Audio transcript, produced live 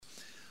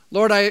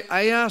Lord, I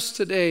ask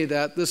today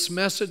that this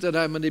message that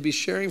I'm going to be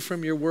sharing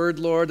from your word,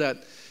 Lord,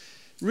 that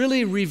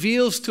really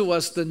reveals to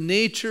us the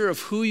nature of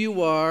who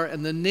you are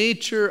and the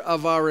nature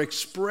of our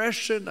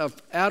expression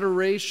of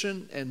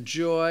adoration and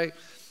joy.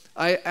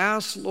 I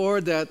ask,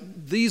 Lord,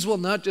 that these will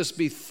not just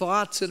be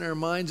thoughts in our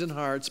minds and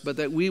hearts, but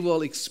that we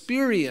will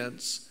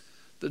experience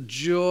the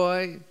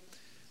joy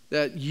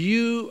that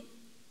you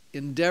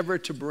endeavor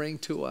to bring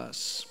to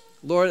us.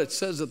 Lord, it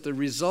says that the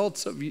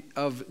results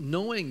of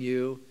knowing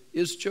you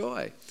is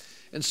joy.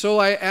 And so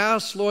I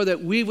ask, Lord,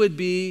 that we would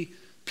be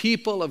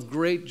people of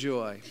great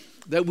joy,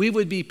 that we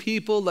would be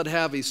people that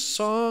have a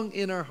song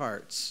in our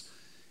hearts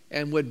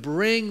and would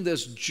bring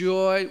this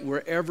joy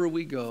wherever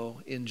we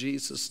go. In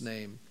Jesus'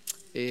 name,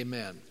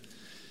 amen.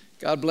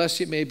 God bless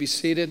you. You may be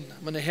seated.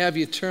 I'm going to have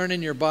you turn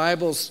in your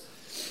Bibles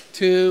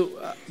to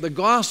the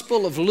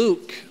Gospel of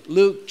Luke,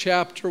 Luke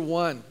chapter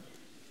 1.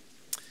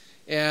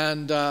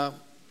 And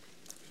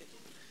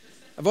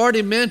I've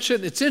already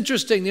mentioned, it's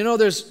interesting,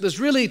 there's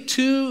really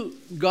two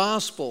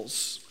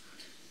Gospels,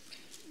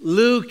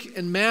 Luke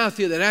and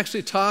Matthew, that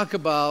actually talk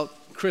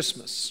about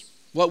Christmas,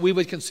 what we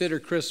would consider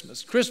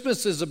Christmas.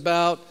 Christmas is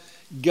about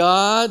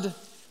God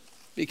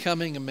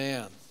becoming a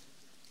man,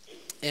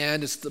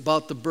 and it's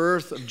about the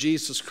birth of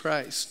Jesus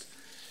Christ.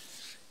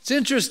 It's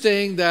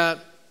interesting that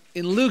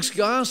in Luke's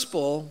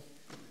Gospel,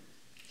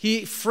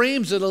 he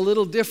frames it a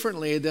little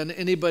differently than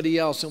anybody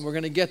else, and we're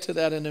going to get to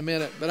that in a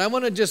minute. But I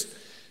want to just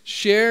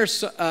share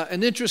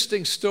an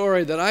interesting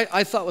story that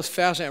I thought was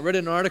fascinating. I read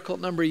an article a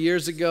number of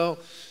years ago,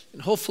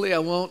 and hopefully I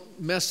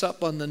won't mess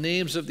up on the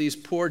names of these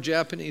poor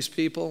Japanese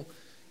people,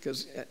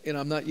 because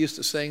I'm not used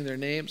to saying their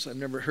names. I've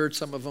never heard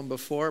some of them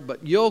before.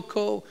 But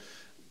Yoko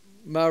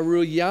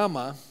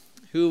Maruyama,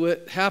 who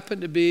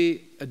happened to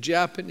be a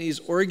Japanese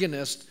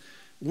organist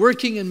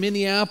working in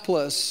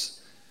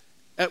Minneapolis,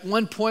 at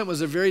one point was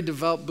a very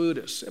devout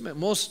Buddhist. I mean,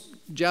 most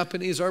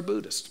Japanese are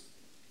Buddhist.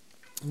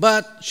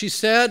 But she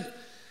said,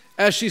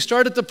 as she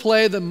started to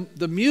play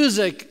the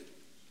music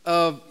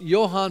of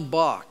Johann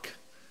Bach,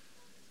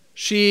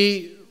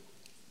 she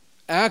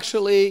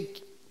actually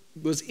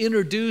was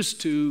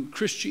introduced to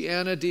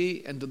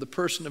Christianity and to the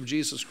person of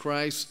Jesus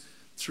Christ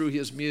through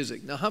his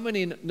music. Now, how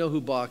many know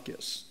who Bach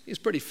is? He's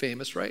pretty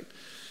famous, right?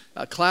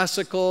 A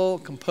classical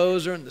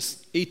composer in the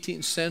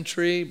 18th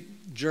century,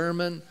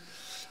 German.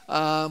 But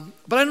I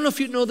don't know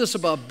if you know this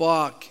about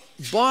Bach.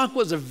 Bach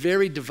was a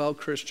very devout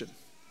Christian.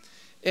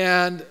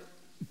 And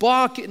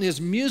Bach, in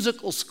his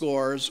musical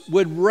scores,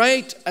 would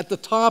write at the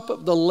top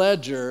of the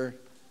ledger,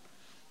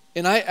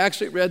 and I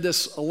actually read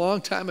this a long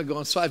time ago,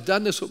 and so I've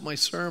done this with my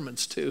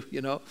sermons too,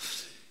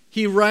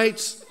 He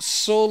writes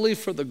solely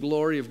for the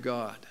glory of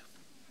God.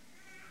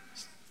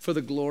 For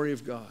the glory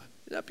of God.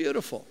 Isn't that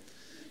beautiful?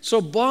 So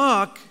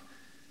Bach,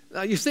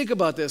 now you think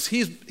about this,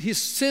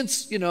 he's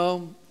since,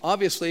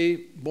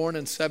 obviously born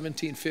in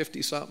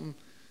 1750 something,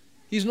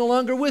 he's no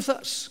longer with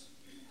us,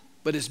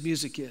 but his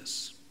music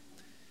is.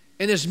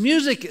 And his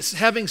music is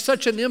having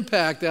such an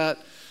impact that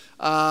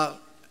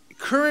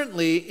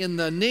currently in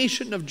the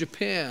nation of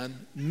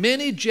Japan,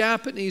 many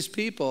Japanese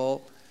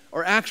people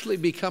are actually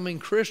becoming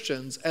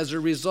Christians as a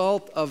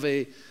result of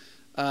a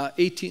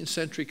 18th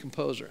century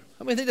composer.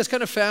 I think that's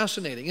kind of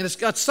fascinating. And it's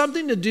got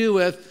something to do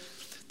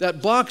with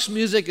that Bach's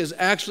music is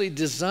actually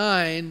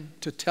designed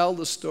to tell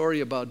the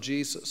story about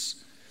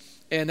Jesus.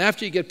 And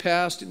after you get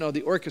past,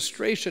 the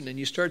orchestration and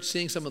you start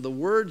seeing some of the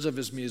words of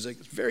his music,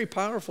 it's very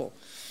powerful.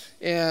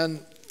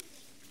 And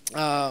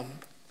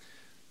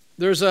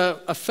there's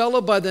a fellow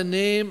by the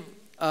name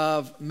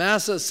of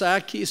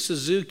Masasaki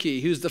Suzuki,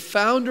 who's the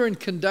founder and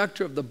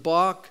conductor of the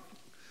Bach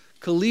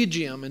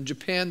Collegium in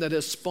Japan that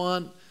has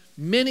spawned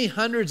many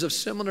hundreds of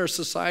similar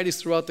societies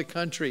throughout the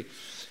country.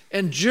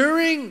 And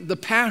during the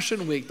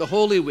Passion Week, the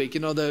Holy Week,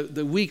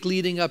 the week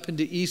leading up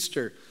into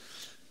Easter,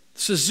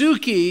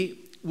 Suzuki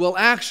will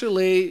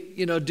actually,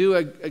 do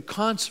a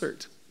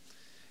concert.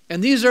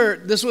 And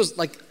this was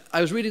like,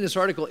 I was reading this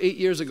article 8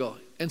 years ago.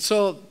 And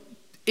so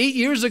 8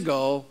 years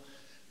ago,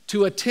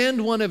 to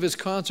attend one of his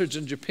concerts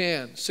in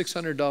Japan,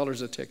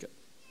 $600 a ticket.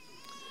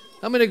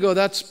 I'm going to go,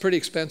 that's pretty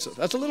expensive.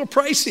 That's a little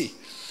pricey.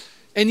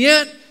 And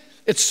yet,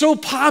 it's so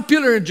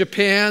popular in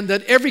Japan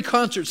that every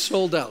concert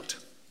sold out.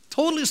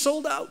 Totally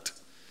sold out.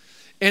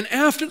 And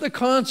after the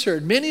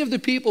concert, many of the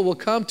people will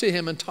come to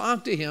him and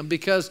talk to him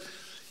because,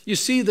 you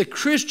see, the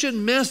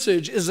Christian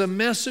message is a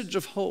message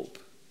of hope.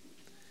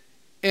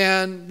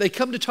 And they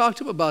come to talk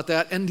to him about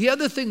that. And the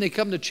other thing they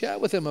come to chat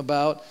with him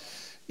about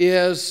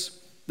is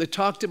they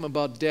talk to him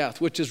about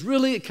death, which is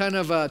really kind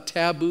of a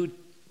taboo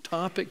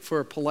topic for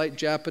a polite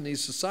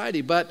Japanese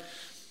society. But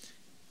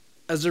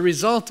as a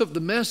result of the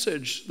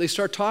message, they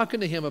start talking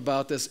to him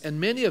about this, and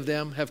many of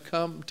them have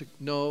come to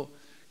know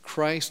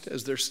Christ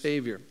as their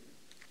Savior.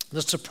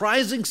 The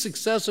surprising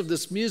success of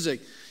this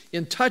music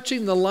in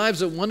touching the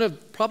lives of one of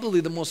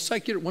the most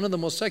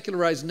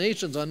secularized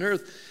nations on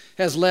earth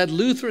has led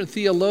Lutheran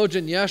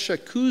theologian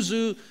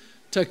Yashakuzu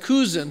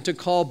Takuzin to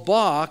call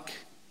Bach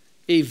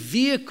a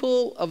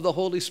vehicle of the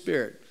Holy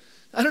Spirit.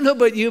 I don't know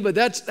about you, but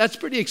that's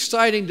pretty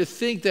exciting to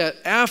think that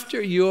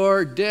after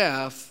your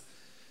death,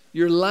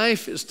 your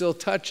life is still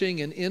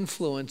touching and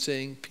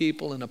influencing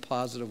people in a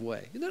positive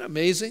way. Isn't that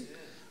amazing?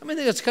 I mean, I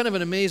think that's kind of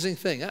an amazing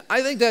thing.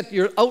 I think that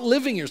you're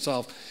outliving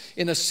yourself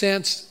in a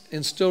sense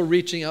and still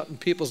reaching out in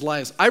people's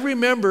lives. I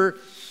remember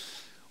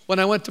when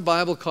I went to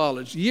Bible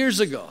college years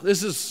ago.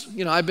 This is,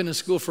 I've been in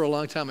school for a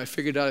long time. I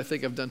figured out I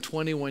think I've done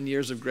 21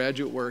 years of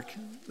graduate work.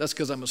 That's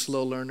because I'm a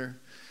slow learner.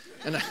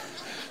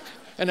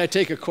 And I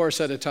take a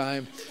course at a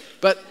time.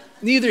 But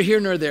neither here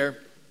nor there.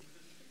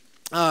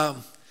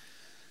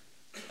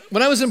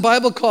 When I was in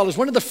Bible college,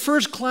 one of the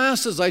first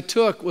classes I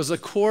took was a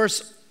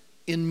course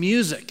in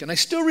music. And I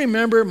still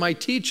remember my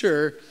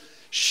teacher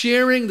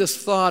sharing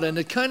this thought, and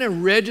it kind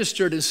of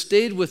registered and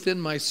stayed within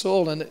my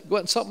soul. And it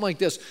went something like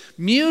this: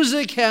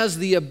 music has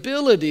the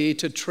ability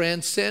to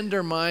transcend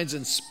our minds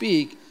and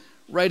speak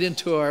right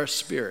into our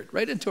spirit,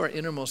 right into our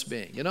innermost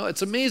being.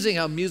 It's amazing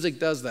how music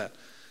does that.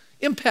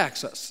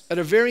 Impacts us at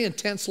a very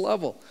intense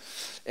level.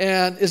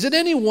 And is it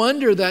any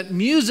wonder that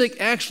music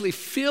actually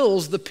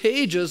fills the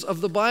pages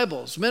of the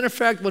Bible? As a matter of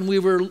fact, when we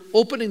were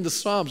opening the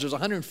Psalms, there's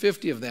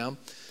 150 of them.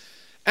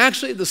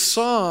 Actually, the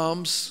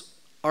Psalms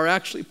are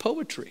actually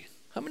poetry.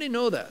 How many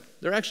know that?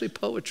 They're actually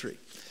poetry.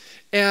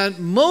 And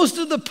most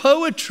of the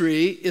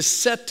poetry is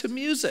set to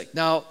music.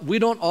 Now, we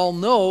don't all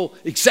know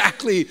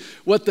exactly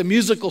what the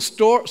musical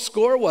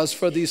score was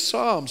for these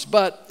Psalms,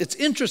 but it's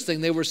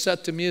interesting they were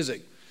set to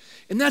music.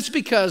 And that's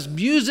because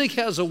music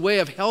has a way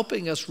of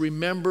helping us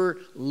remember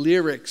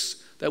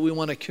lyrics that we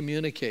want to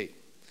communicate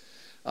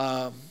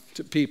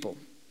to people.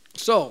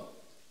 So,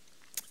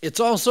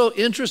 it's also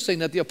interesting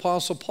that the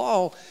Apostle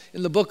Paul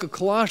in the book of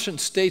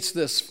Colossians states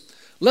this: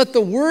 "Let the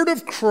word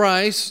of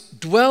Christ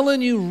dwell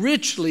in you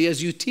richly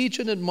as you teach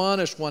and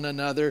admonish one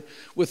another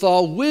with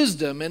all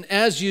wisdom, and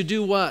as you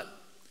do what?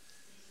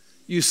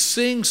 You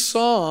sing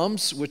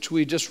psalms," which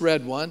we just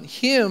read one,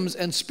 "hymns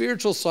and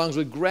spiritual songs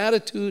with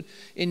gratitude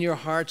in your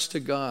hearts to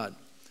God."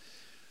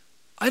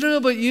 I don't know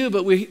about you,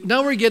 but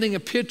now we're getting a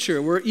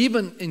picture. We're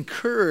even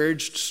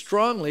encouraged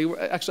strongly.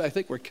 Actually, I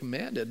think we're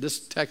commanded. This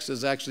text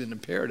is actually an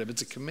imperative.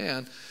 It's a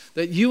command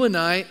that you and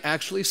I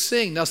actually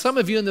sing. Now, some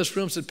of you in this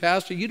room said,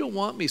 "Pastor, you don't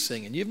want me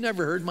singing. You've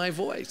never heard my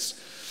voice."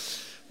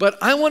 But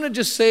I want to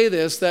just say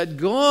this, that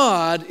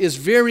God is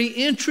very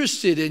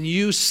interested in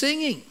you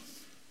singing.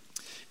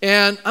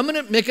 And I'm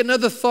going to make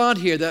another thought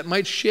here that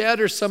might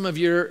shatter some of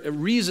your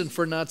reason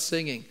for not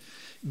singing.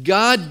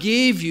 God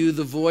gave you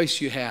the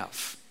voice you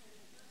have.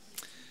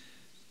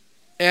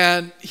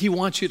 And He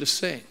wants you to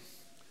sing.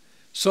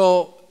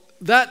 So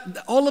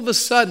that all of a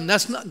sudden,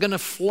 that's not going to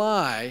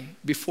fly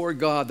before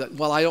God that,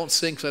 well, I don't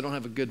sing because I don't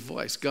have a good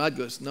voice. God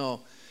goes, no.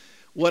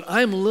 What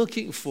I'm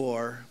looking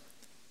for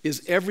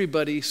is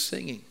everybody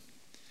singing.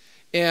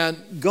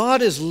 And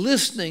God is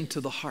listening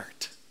to the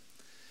heart.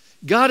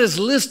 God is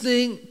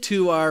listening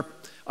to our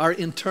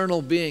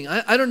internal being.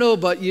 I don't know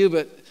about you,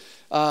 but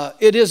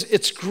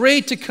it's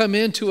great to come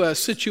into a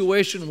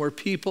situation where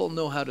people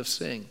know how to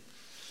sing.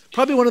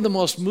 Probably one of the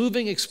most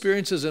moving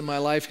experiences in my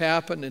life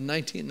happened in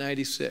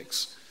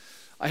 1996.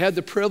 I had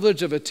the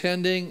privilege of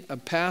attending a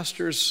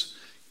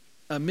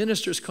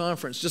ministers'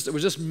 conference. It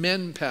was just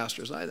men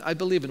pastors. I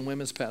believe in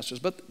women's pastors,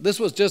 but this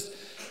was just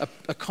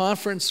a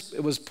conference.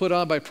 It was put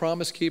on by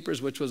Promise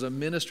Keepers, which was a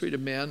ministry to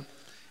men.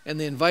 And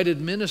they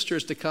invited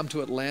ministers to come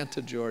to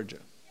Atlanta, Georgia.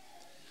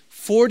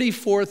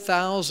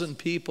 44,000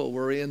 people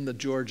were in the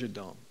Georgia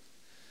Dome.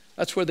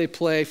 That's where they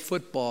play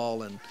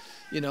football and,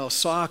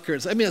 soccer.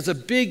 I mean, it's a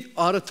big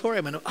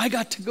auditorium. And I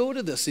got to go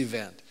to this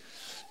event.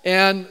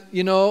 And,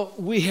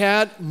 we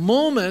had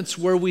moments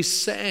where we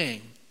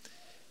sang.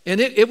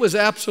 And it was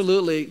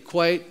absolutely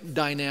quite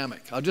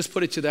dynamic. I'll just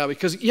put it to you that way.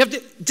 Because you have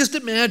to just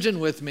imagine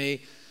with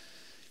me,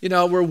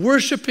 we're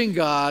worshiping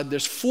God.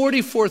 There's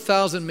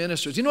 44,000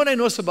 ministers. You know what I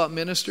notice about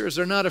ministers?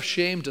 They're not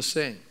ashamed to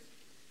sing.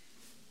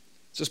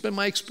 It's just been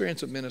my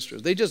experience with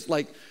ministers.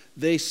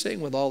 They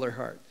sing with all their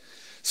heart.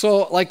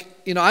 So,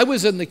 I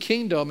was in the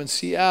Kingdom in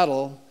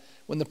Seattle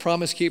when the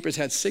Promise Keepers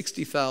had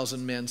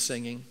 60,000 men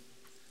singing.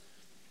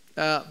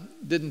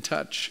 Didn't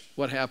touch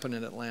what happened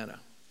in Atlanta.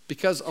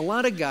 Because a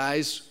lot of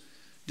guys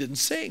didn't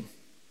sing,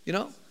 It's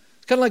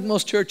kind of like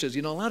most churches.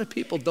 A lot of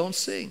people don't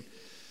sing.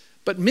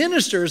 But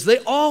ministers, they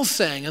all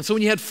sang. And so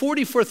when you had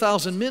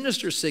 44,000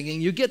 ministers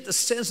singing, you get the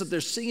sense that they're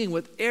singing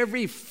with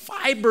every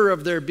fiber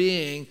of their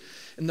being,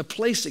 and the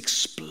place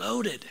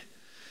exploded.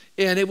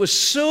 And it was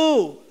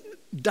so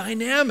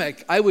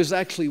dynamic, I was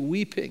actually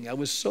weeping. I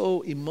was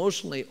so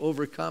emotionally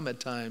overcome at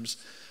times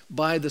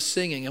by the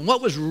singing. And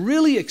what was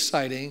really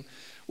exciting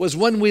was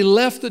when we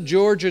left the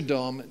Georgia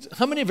Dome.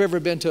 How many have ever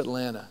been to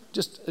Atlanta?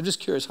 I'm just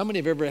curious, how many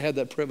have ever had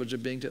that privilege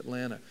of being to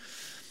Atlanta?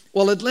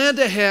 Well,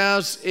 Atlanta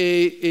has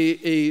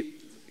a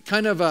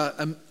kind of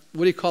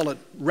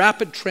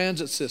rapid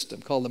transit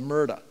system called the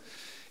MRTA.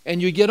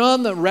 And you get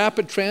on the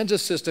rapid transit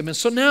system. And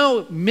so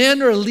now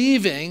men are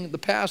leaving, the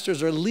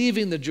pastors are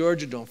leaving the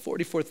Georgia Dome,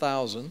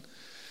 44,000.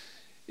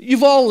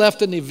 You've all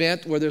left an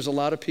event where there's a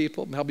lot of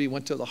people. Maybe you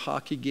went to the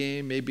hockey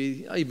game.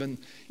 Maybe even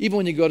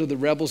when you go to the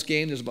Rebels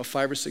game, there's about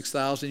 5,000 or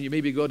 6,000. You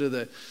maybe go to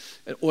the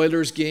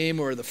Oilers game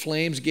or the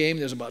Flames game,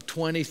 there's about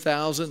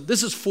 20,000.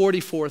 This is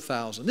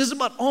 44,000. This is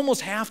about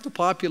almost half the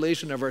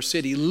population of our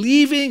city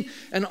leaving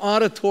an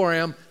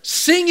auditorium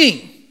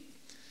singing.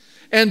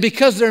 And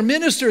because they're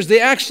ministers, they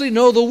actually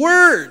know the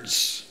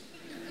words,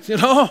 you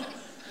know.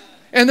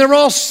 And they're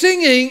all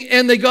singing,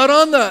 and they got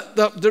on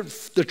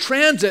the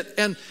transit,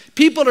 and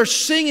people are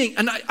singing.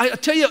 And I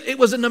tell you, it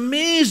was an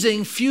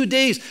amazing few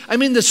days. I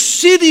mean, the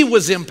city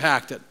was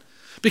impacted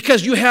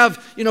because you have,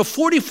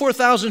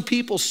 44,000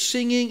 people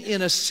singing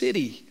in a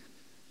city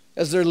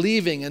as they're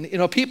leaving.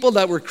 And, people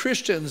that were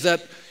Christians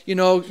that,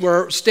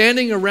 were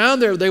standing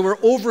around there, they were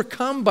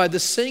overcome by the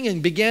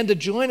singing, began to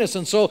join us.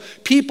 And so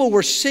people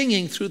were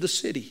singing through the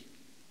city.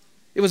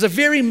 It was a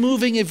very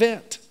moving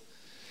event.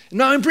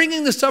 Now, I'm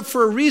bringing this up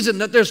for a reason,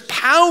 that there's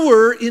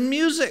power in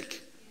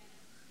music.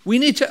 We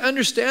need to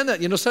understand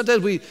that.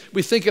 Sometimes we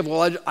think of,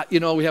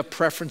 we have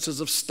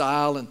preferences of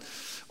style and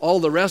all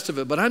the rest of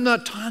it, but I'm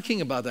not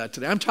talking about that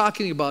today. I'm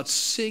talking about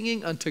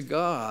singing unto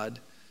God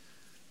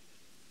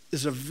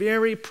is a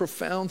very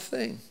profound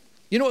thing.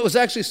 It was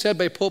actually said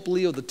by Pope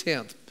Leo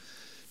X.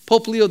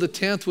 Pope Leo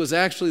X was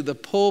actually the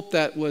pope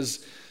that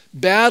was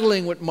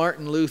battling with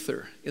Martin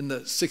Luther in the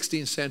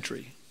 16th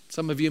century.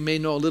 Some of you may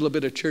know a little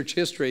bit of church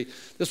history.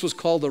 This was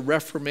called the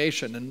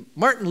Reformation. And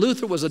Martin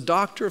Luther was a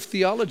doctor of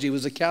theology. He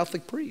was a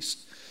Catholic priest.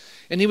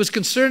 And he was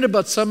concerned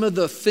about some of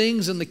the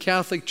things in the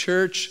Catholic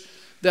Church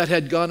that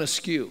had gone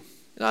askew.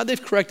 Now,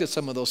 they've corrected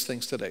some of those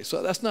things today.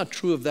 So that's not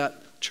true of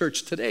that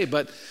church today.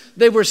 But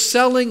they were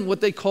selling what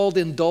they called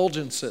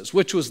indulgences,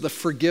 which was the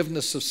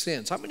forgiveness of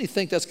sins. How many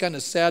think that's kind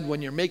of sad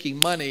when you're making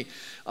money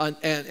and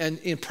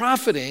in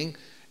profiting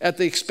at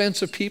the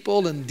expense of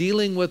people and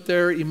dealing with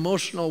their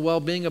emotional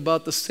well-being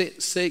about the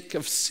sake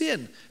of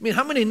sin? I mean,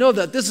 how many know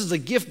that this is a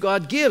gift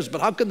God gives, but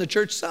how can the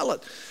church sell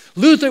it?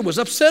 Luther was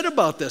upset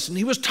about this, and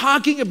he was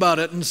talking about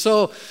it, and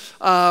so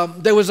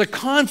there was a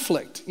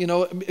conflict.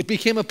 It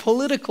became a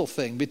political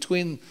thing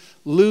between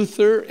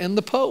Luther and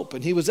the Pope,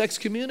 and he was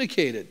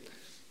excommunicated.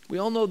 We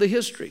all know the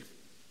history,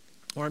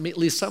 or at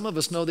least some of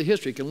us know the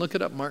history. You can look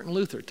it up, Martin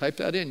Luther. Type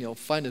that in. You'll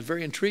find it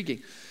very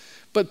intriguing.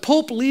 But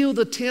Pope Leo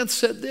X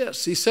said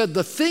this. He said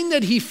the thing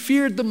that he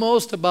feared the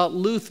most about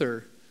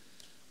Luther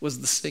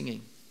was the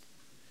singing.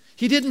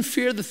 He didn't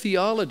fear the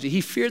theology. He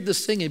feared the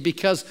singing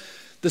because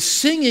the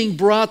singing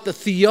brought the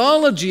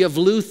theology of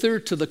Luther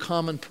to the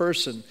common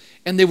person.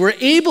 And they were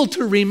able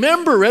to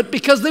remember it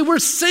because they were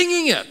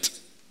singing it.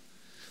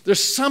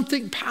 There's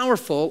something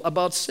powerful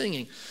about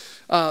singing.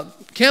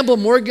 Campbell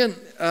Morgan,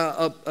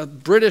 a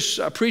British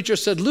preacher,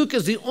 said, Luke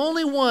is the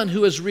only one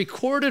who has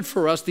recorded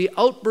for us the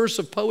outbursts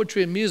of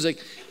poetry and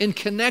music in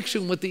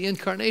connection with the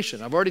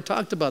incarnation. I've already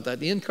talked about that.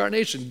 The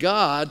incarnation,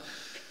 God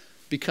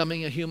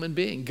becoming a human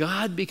being,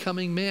 God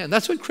becoming man.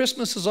 That's what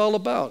Christmas is all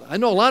about. I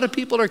know a lot of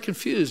people are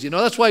confused.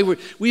 That's why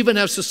we even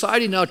have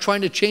society now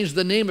trying to change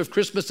the name of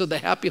Christmas to the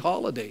Happy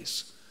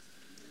Holidays.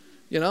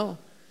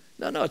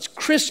 No, it's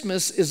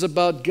Christmas is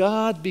about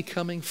God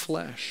becoming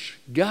flesh,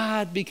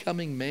 God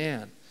becoming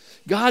man,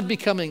 God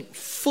becoming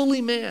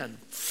fully man.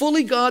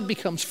 Fully God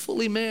becomes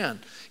fully man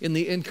in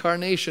the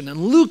incarnation. And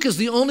Luke is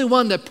the only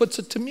one that puts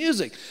it to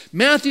music.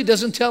 Matthew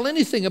doesn't tell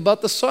anything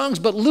about the songs,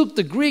 but Luke,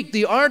 the Greek,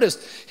 the artist,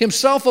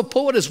 himself a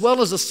poet as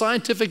well as a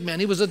scientific man.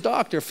 He was a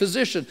doctor,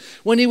 physician.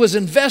 When he was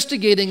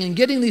investigating and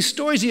getting these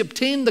stories, he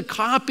obtained the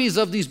copies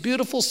of these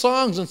beautiful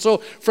songs. And so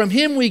from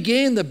him we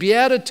gain the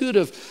Beatitude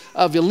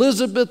of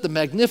Elizabeth, the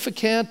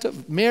Magnificat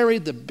of Mary,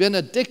 the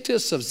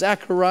Benedictus of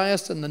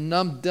Zacharias, and the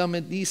Num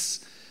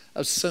Dimittis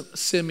of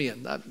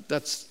Simeon.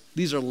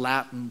 These are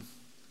Latin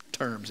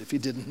terms, if you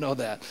didn't know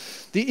that.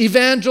 The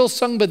Evangel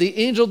sung by the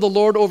angel of the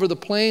Lord over the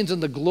plains,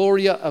 and the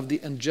Gloria of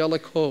the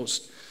angelic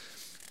host.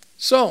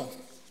 So,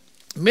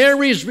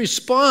 Mary's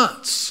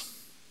response,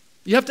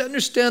 you have to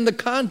understand the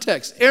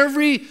context.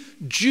 Every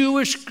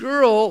Jewish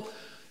girl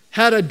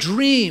had a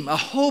dream, a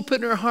hope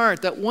in her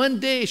heart that one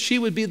day she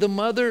would be the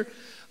mother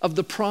of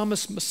the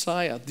promised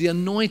Messiah, the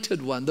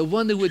anointed one, the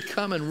one who would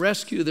come and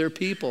rescue their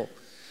people.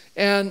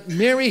 And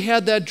Mary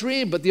had that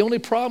dream, but the only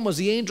problem was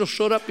the angel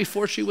showed up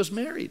before she was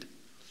married.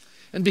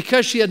 And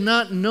because she had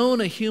not known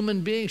a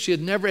human being, she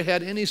had never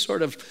had any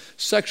sort of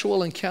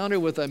sexual encounter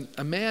with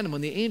a man. And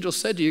when the angel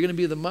said to her, you're going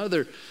to be the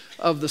mother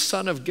of the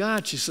Son of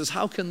God, she says,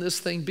 how can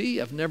this thing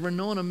be? I've never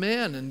known a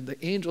man. And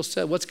the angel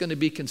said, what's going to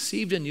be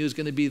conceived in you is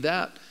going to be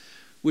that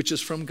which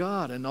is from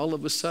God. And all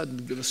of a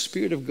sudden, the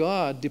Spirit of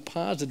God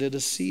deposited a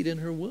seed in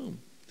her womb.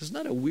 It's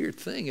not a weird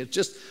thing. It's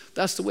just,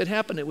 that's the way it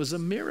happened. It was a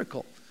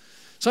miracle.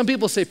 Some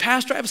people say,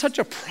 Pastor, I have such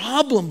a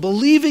problem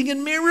believing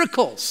in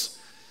miracles.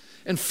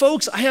 And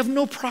folks, I have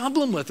no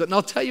problem with it. And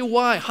I'll tell you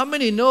why. How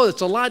many know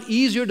it's a lot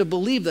easier to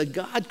believe that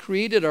God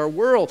created our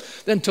world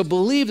than to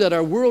believe that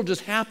our world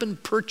just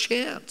happened per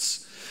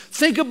chance?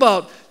 Think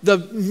about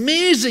the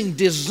amazing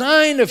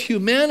design of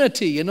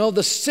humanity,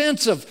 the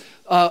sense of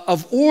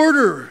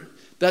order,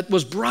 that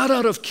was brought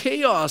out of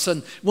chaos.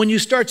 And when you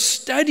start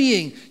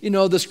studying,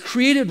 this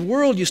created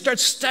world, you start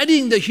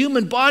studying the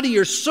human body,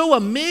 you're so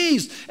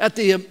amazed at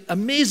the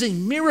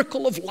amazing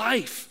miracle of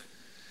life.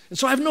 And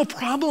so I have no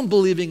problem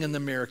believing in the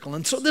miracle.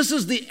 And so this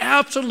is the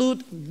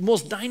absolute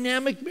most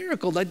dynamic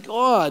miracle, that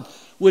God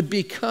would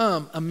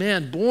become a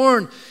man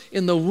born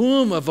in the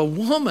womb of a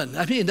woman.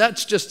 I mean,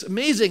 that's just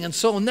amazing. And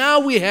so now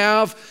we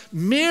have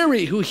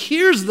Mary who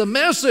hears the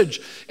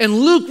message, and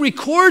Luke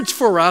records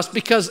for us,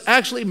 because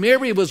actually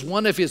Mary was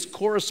one of his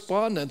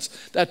correspondents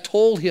that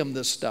told him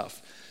this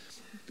stuff.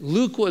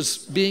 Luke was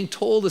being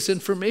told this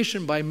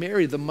information by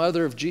Mary, the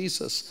mother of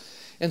Jesus.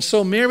 And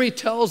so Mary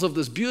tells of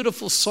this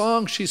beautiful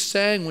song she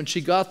sang when she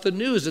got the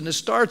news. And it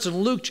starts in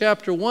Luke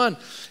chapter 1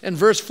 and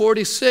verse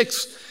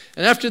 46.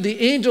 And after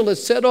the angel had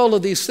said all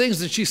of these things,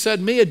 and she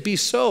said, "May it be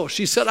so."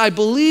 She said, "I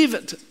believe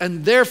it."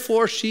 And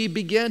therefore she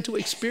began to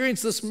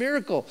experience this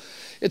miracle.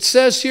 It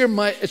says here,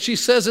 she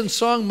says in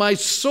song, "My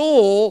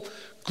soul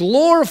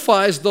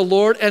glorifies the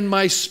Lord, and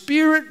my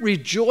spirit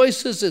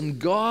rejoices in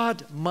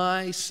God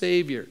my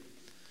Savior."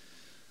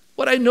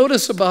 What I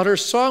noticed about her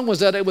song was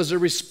that it was a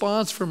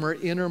response from her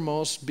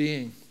innermost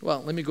being.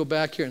 Well, let me go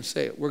back here and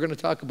say it. We're going to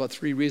talk about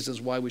 3 reasons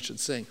why we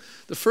should sing.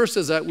 The first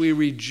is that we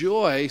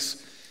rejoice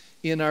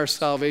in our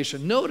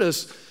salvation.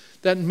 Notice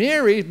that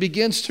Mary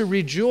begins to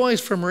rejoice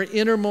from her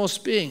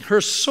innermost being.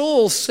 Her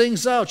soul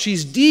sings out.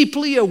 She's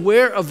deeply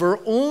aware of her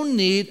own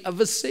need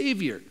of a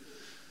Savior.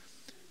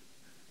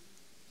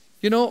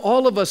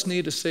 All of us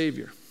need a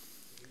Savior.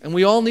 And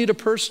we all need a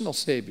personal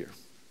Savior.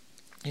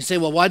 You say,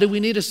 well, why do we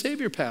need a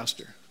Savior,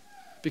 Pastor?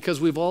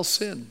 Because we've all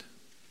sinned.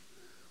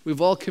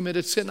 We've all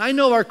committed sin. I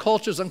know our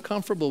culture is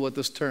uncomfortable with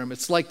this term.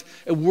 It's like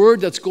a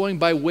word that's going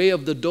by way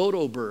of the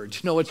dodo bird.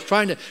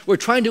 We're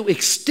trying to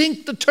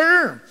extinct the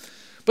term.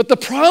 But the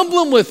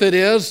problem with it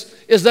is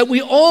that we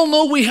all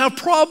know we have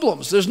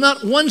problems. There's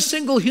not one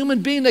single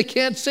human being that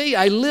can't say,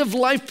 I live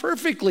life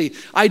perfectly.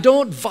 I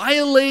don't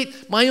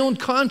violate my own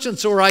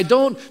conscience, or I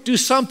don't do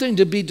something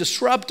to be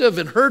disruptive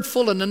and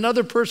hurtful in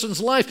another person's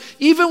life.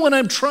 Even when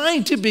I'm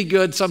trying to be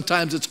good,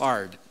 sometimes it's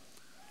hard.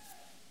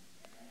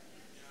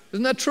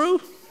 Isn't that true?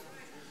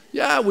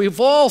 Yeah, we've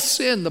all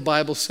sinned, the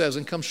Bible says,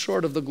 and come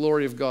short of the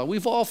glory of God.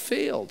 We've all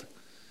failed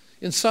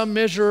in some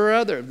measure or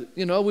other.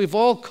 We've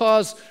all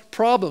caused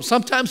problems.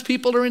 Sometimes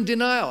people are in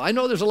denial. I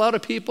know there's a lot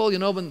of people,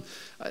 when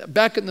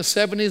back in the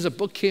 70s, a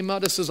book came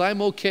out that says,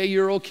 I'm okay,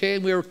 you're okay,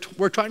 and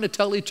we're trying to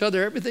tell each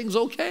other everything's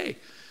okay.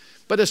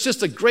 But it's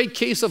just a great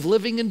case of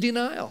living in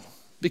denial,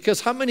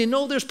 because how many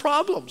know there's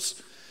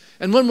problems?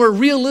 And when we're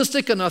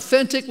realistic and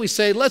authentic, we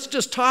say, let's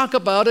just talk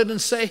about it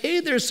and say, hey,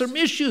 there's some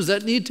issues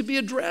that need to be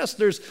addressed.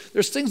 There's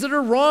things that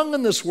are wrong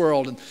in this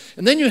world.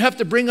 And then you have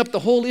to bring up the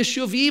whole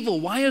issue of evil.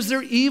 Why is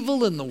there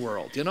evil in the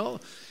world,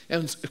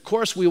 And of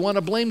course, we want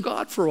to blame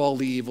God for all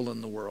the evil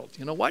in the world.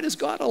 Why does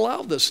God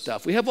allow this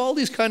stuff? We have all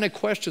these kind of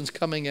questions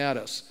coming at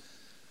us.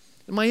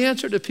 And my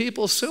answer to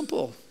people is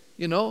simple.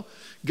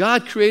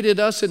 God created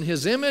us in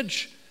His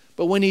image.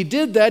 But when He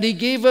did that, He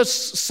gave us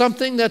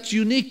something that's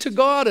unique to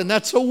God, and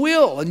that's a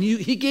will. And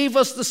He gave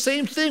us the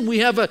same thing. We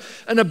have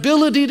an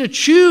ability to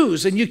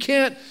choose, and you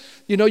can't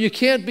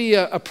be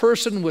a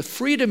person with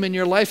freedom in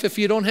your life if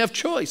you don't have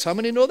choice. How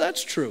many know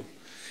that's true?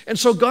 And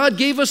so God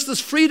gave us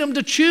this freedom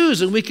to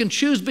choose, and we can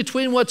choose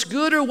between what's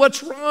good or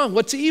what's wrong,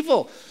 what's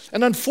evil.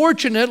 And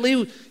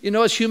unfortunately,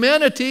 as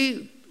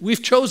humanity,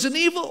 we've chosen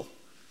evil.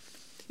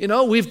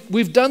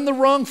 We've done the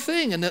wrong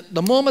thing, and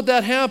the moment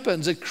that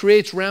happens, it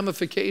creates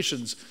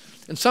ramifications.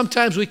 And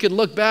sometimes we can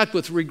look back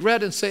with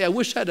regret and say, I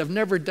wish I'd have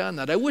never done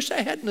that. I wish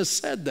I hadn't have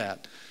said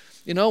that.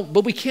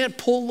 But we can't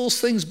pull those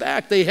things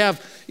back. They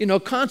have,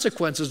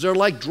 consequences. They're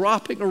like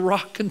dropping a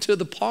rock into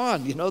the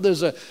pond.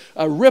 There's a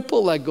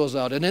ripple that goes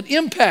out, and it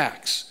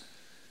impacts.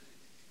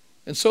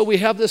 And so we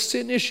have this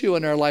sin issue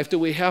in our life that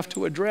we have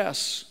to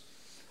address.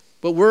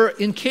 But we're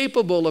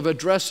incapable of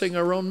addressing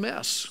our own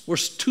mess. We're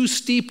too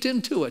steeped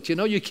into it.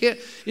 You can't,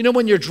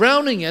 when you're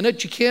drowning in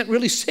it, you can't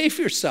really save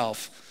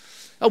yourself.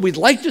 We'd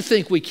like to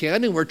think we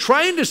can, and we're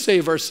trying to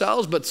save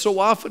ourselves, but so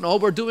often all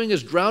we're doing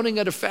is drowning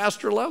at a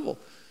faster level.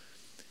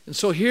 And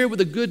so here with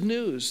the good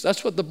news,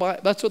 that's what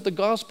the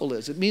gospel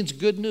is. It means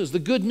good news. The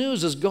good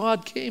news is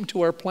God came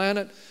to our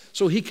planet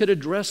so He could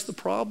address the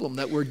problem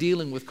that we're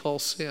dealing with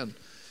called sin.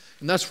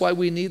 And that's why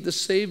we need the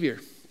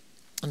Savior.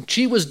 And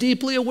she was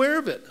deeply aware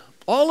of it.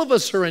 All of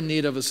us are in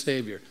need of a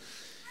Savior.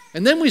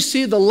 And then we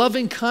see the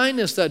loving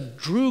kindness that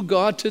drew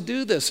God to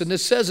do this. And it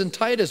says in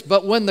Titus,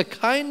 but when the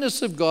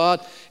kindness of God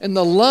and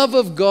the love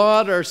of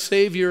God, our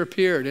Savior,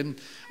 appeared. And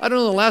I don't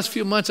know, the last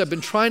few months I've been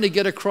trying to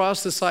get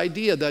across this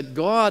idea that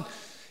God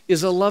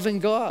is a loving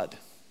God,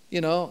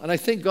 and I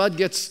think God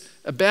gets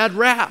a bad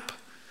rap.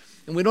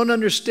 And we don't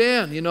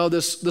understand,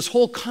 this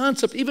whole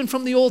concept, even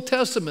from the Old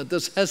Testament,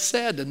 this has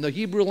said in the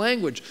Hebrew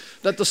language,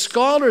 that the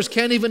scholars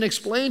can't even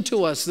explain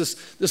to us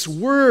this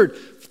word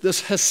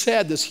this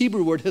hesed, this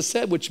Hebrew word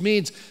hesed, which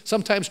means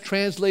sometimes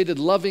translated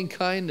loving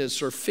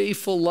kindness or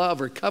faithful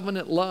love or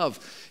covenant love.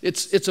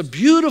 It's a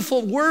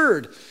beautiful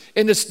word,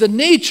 and it's the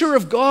nature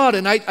of God.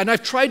 And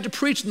I've tried to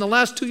preach in the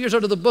last 2 years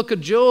out of the book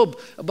of Job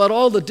about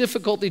all the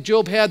difficulty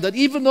Job had, that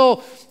even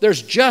though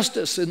there's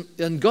justice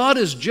and God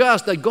is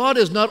just, that God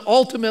is not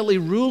ultimately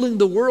ruling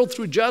the world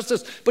through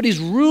justice, but he's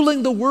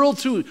ruling the world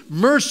through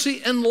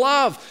mercy and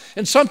love.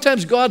 And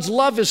sometimes God's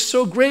love is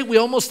so great we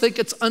almost think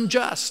it's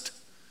unjust.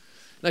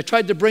 And I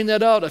tried to bring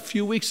that out a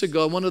few weeks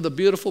ago in one of the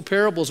beautiful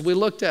parables we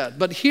looked at.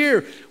 But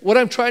here, what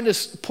I'm trying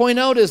to point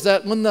out is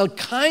that when the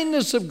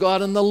kindness of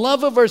God and the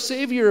love of our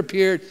Savior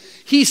appeared,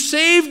 he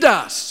saved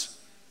us.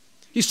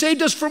 He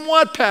saved us from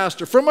what,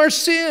 Pastor? From our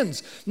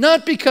sins.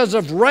 Not because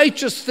of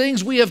righteous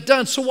things we have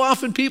done. So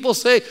often people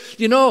say,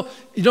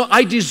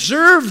 I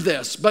deserve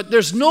this, but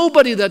there's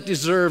nobody that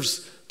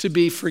deserves to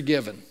be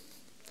forgiven.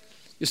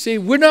 You see,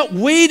 we're not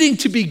waiting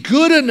to be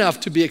good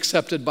enough to be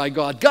accepted by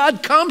God.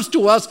 God comes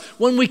to us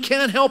when we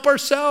can't help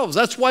ourselves.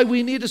 That's why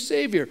we need a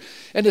Savior.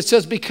 And it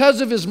says,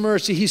 because of his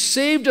mercy, he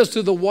saved us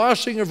through the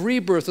washing of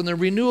rebirth and the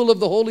renewal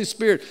of the Holy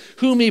Spirit,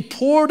 whom he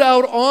poured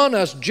out on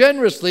us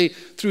generously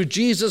through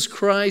Jesus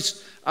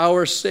Christ,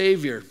 our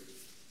Savior.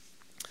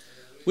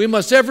 We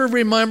must ever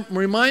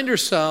remind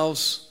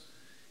ourselves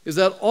is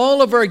that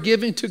all of our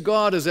giving to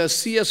God is, as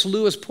C.S.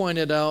 Lewis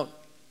pointed out,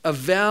 of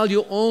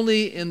value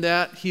only in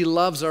that he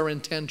loves our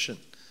intention.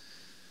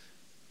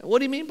 What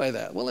do you mean by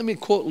that? Well, let me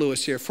quote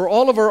Lewis here. For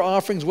all of our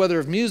offerings, whether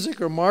of music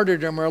or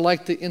martyrdom, are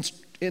like the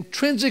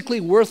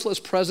intrinsically worthless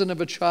present of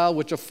a child,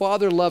 which a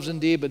father loves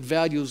indeed, but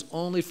values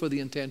only for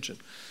the intention.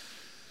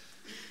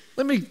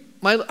 I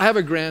have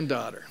a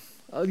granddaughter.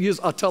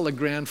 I'll tell a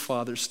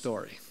grandfather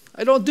story.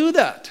 I don't do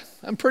that.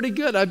 I'm pretty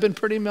good. I've been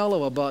pretty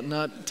mellow about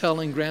not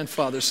telling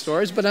grandfather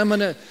stories, but I'm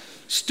going to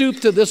stoop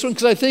to this one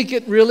because I think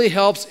it really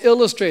helps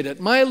illustrate it.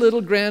 My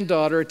little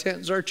granddaughter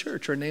attends our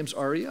church. Her name's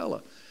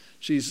Ariella.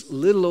 She's a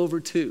little over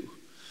 2.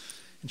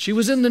 And she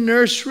was in the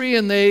nursery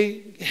and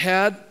they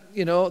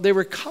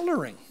were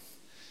coloring.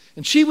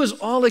 And she was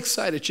all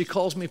excited. She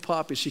calls me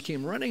Poppy. She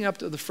came running up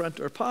to the front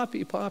door,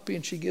 Poppy, Poppy,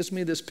 and she gives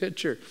me this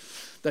picture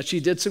that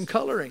she did some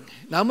coloring.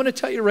 Now I'm going to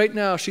tell you right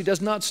now, she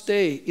does not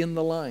stay in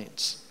the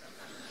lines.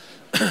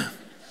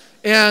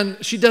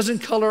 And she doesn't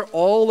color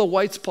all the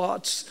white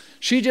spots.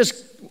 She just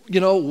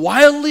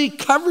wildly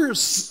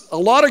covers a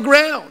lot of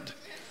ground.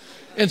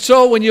 And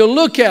so when you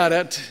look at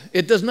it,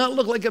 it does not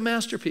look like a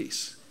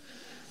masterpiece.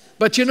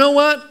 But you know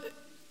what?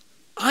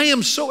 I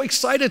am so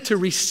excited to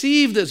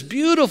receive this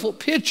beautiful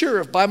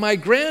picture by my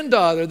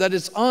granddaughter that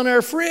is on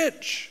our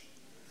fridge.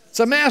 It's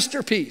a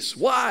masterpiece.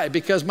 Why?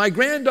 Because my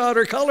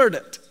granddaughter colored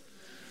it.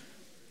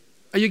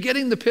 Are you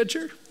getting the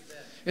picture?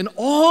 And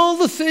all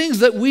the things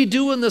that we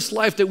do in this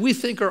life that we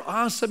think are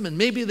awesome, and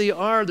maybe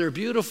they're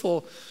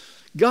beautiful,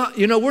 God,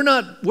 we're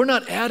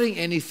not adding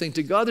anything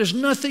to God. There's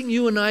nothing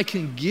you and I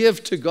can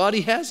give to God.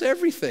 He has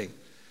everything.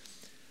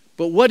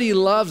 But what he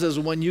loves is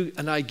when you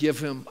and I give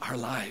him our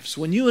lives.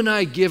 When you and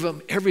I give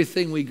him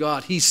everything we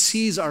got, he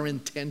sees our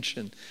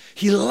intention.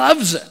 He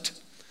loves it.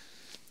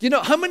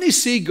 How many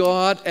see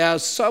God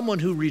as someone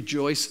who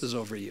rejoices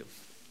over you?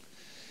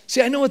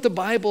 See, I know what the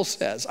Bible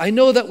says. I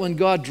know that when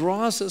God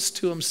draws us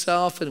to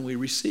himself and we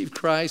receive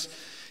Christ,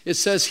 it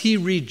says he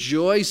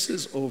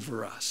rejoices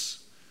over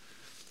us.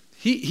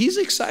 He's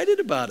excited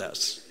about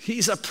us.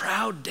 He's a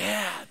proud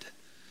dad.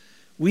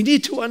 We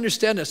need to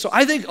understand this. So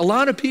I think a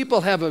lot of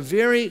people have a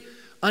very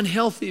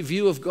unhealthy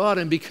view of God,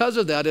 and because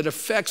of that, it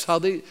affects how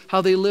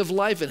they live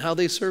life and how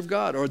they serve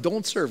God or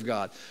don't serve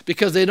God,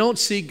 because they don't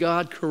see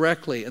God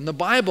correctly. And the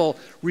Bible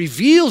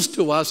reveals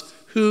to us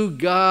who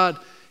God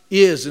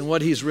is and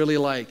what he's really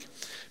like.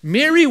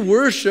 Mary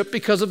worshiped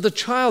because of the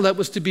child that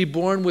was to be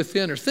born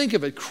within her. Think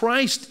of it,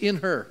 Christ in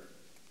her.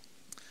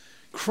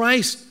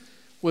 Christ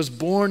was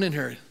born in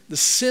her, the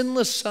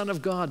sinless Son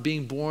of God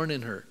being born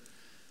in her.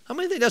 How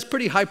many think that's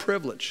pretty high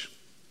privilege?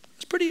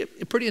 It's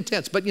pretty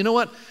intense. But you know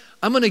what?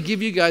 I'm going to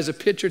give you guys a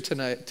picture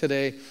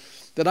today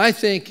that I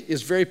think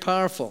is very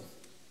powerful.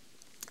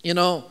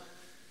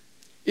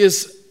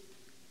 Is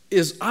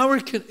our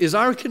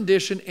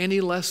condition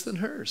any less than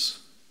hers?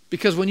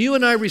 Because when you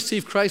and I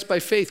receive Christ by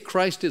faith,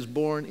 Christ is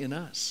born in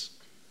us.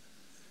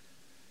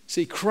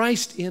 See,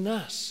 Christ in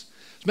us.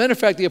 As a matter of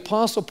fact, the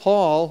Apostle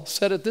Paul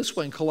said it this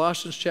way in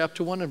Colossians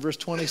chapter 1 and verse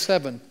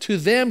 27. To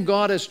them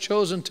God has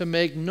chosen to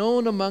make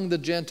known among the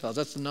Gentiles,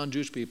 that's the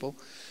non-Jewish people.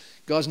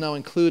 God's now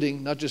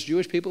including not just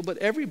Jewish people, but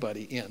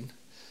everybody in.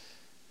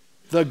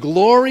 The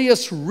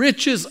glorious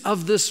riches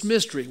of this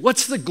mystery.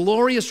 What's the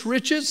glorious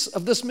riches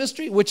of this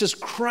mystery? Which is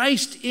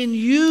Christ in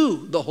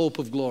you, the hope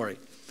of glory.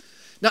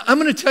 Now, I'm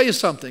going to tell you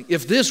something.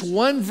 If this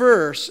one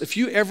verse, if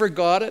you ever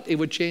got it, it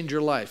would change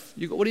your life.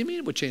 You go, what do you mean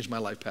it would change my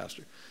life,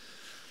 Pastor?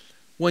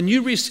 When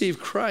you receive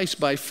Christ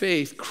by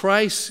faith,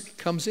 Christ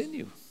comes in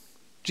you.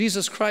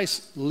 Jesus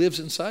Christ lives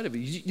inside of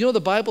you. The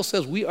Bible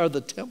says we are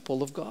the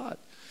temple of God.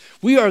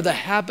 We are the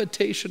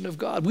habitation of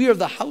God. We are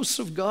the house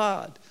of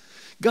God.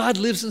 God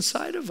lives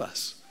inside of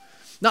us.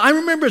 Now, I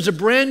remember as a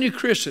brand new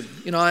Christian,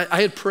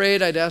 I had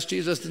prayed, I'd asked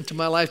Jesus into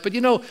my life, but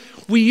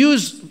we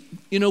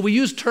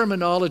use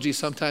terminology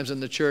sometimes in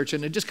the church,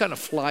 and it just kind of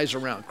flies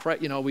around.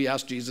 We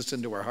ask Jesus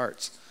into our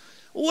hearts.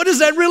 What does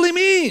that really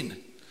mean?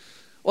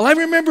 Well, I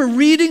remember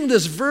reading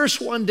this verse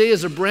one day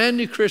as a brand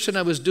new Christian.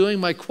 I was doing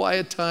my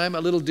quiet time,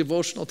 a little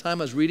devotional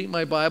time. I was reading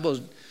my Bible,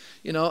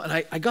 and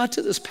I got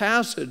to this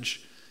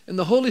passage, and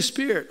the Holy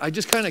Spirit, I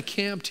just kind of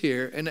camped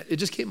here, and it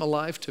just came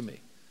alive to me.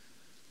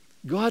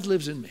 God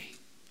lives in me.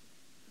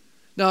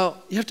 Now,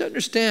 you have to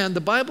understand,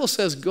 the Bible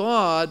says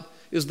God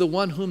is the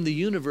one whom the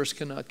universe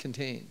cannot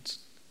contain.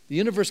 The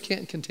universe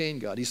can't contain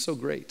God. He's so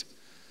great.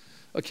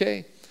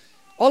 Okay?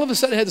 All of a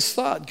sudden I had this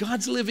thought,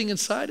 God's living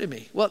inside of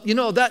me. Well,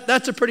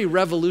 that's a pretty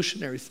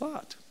revolutionary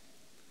thought.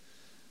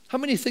 How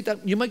many think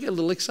that? You might get a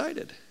little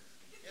excited.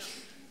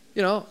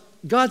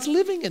 God's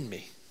living in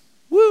me.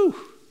 Woo!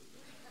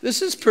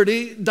 This is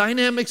pretty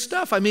dynamic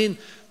stuff. I mean,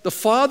 the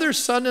Father,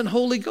 Son, and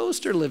Holy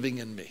Ghost are living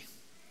in me.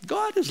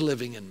 God is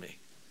living in me.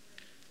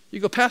 You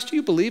go, Pastor,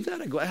 you believe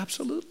that? I go,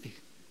 absolutely.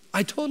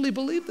 I totally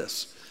believe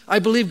this. I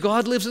believe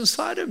God lives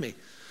inside of me.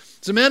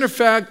 As a matter of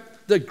fact,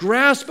 the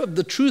grasp of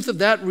the truth of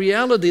that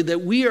reality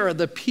that we are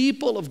the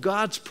people of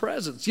God's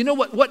presence. You know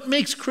what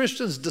makes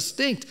Christians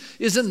distinct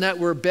isn't that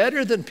we're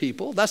better than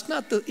people. That's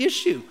not the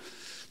issue.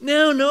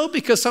 No,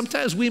 because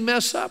sometimes we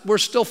mess up. We're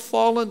still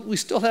fallen. We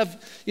still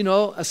have,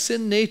 a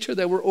sin nature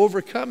that we're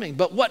overcoming.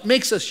 But what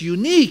makes us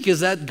unique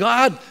is that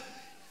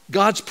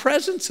God's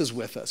presence is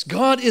with us.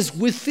 God is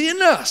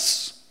within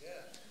us.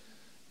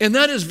 And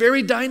that is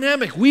very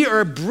dynamic. We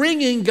are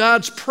bringing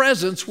God's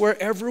presence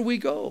wherever we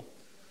go.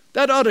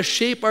 That ought to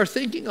shape our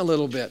thinking a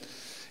little bit.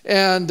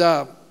 And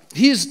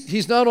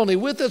he's not only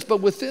with us, but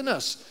within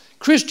us.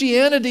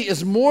 Christianity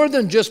is more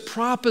than just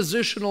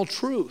propositional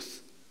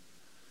truth.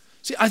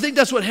 See, I think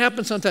that's what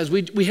happens sometimes.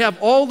 We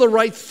have all the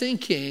right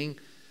thinking,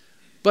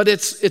 but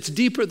it's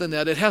deeper than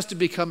that. It has to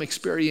become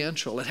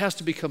experiential. It has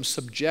to become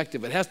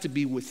subjective. It has to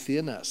be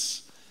within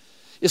us.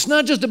 It's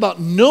not just about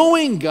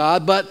knowing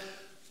God, but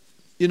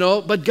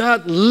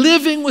God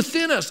living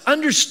within us,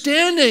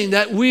 understanding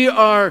that we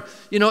are,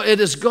 it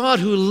is God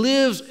who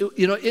lives,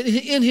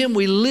 in him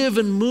we live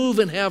and move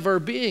and have our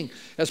being.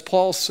 As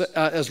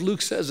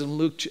Luke says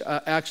in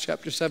Acts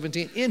chapter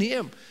 17, in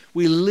him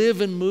we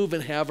live and move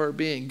and have our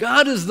being.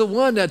 God is the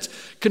one that's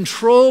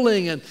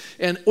controlling and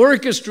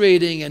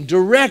orchestrating and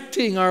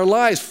directing our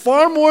lives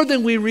far more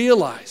than we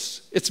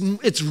realize.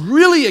 It's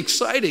really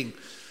exciting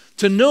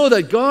to know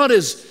that God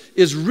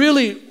is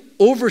really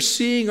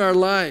overseeing our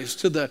lives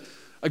to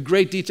a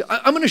great detail.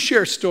 I'm going to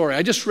share a story.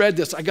 I just read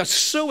this. I got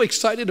so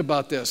excited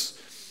about this.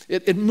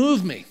 It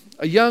moved me.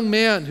 A young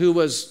man who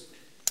was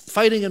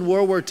fighting in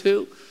World War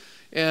II,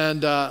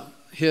 and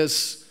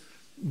his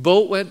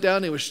boat went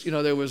down. There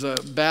was a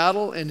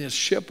battle, and his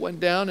ship went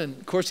down. And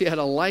of course, he had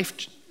a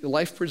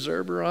life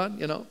preserver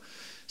on.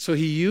 So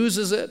he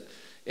uses it,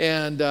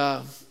 and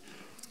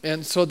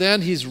so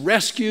then he's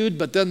rescued.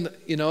 But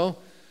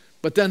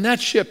then that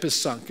ship is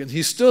sunk, and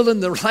he's still in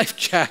the life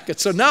jacket.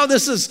 So now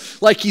this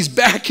is like he's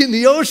back in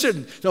the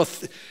ocean.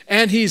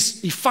 And he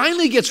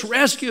finally gets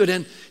rescued,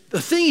 and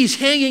the thing he's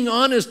hanging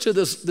on is to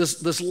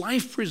this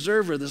life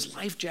preserver, this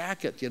life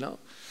jacket,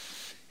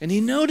 And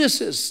he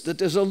notices that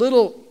there's a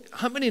little,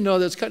 how many know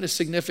that's kind of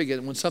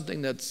significant when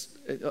something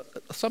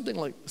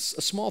like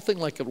a small thing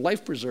like a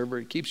life preserver,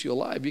 it keeps you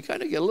alive. You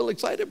kind of get a little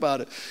excited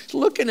about it. He's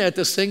looking at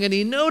this thing, and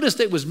he noticed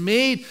it was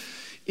made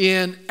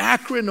in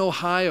Akron,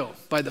 Ohio,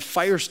 by the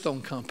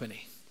Firestone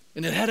Company.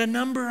 And it had a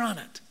number on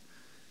it.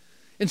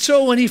 And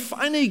so when he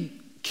finally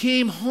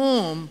came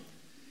home,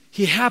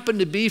 he happened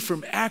to be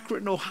from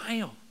Akron,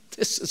 Ohio.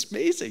 This is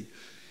amazing.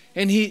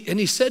 And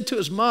he said to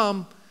his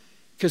mom,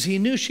 because he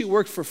knew she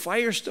worked for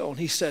Firestone,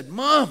 he said,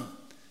 Mom,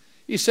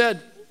 he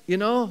said,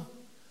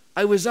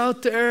 I was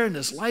out there and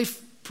this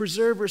life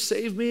preserver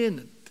saved me,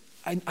 and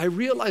I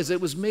realized it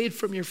was made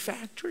from your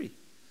factory.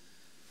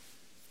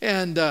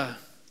 And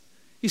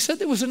he said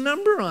there was a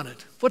number on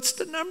it. What's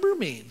the number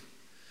mean?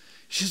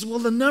 She says, well,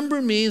 the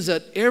number means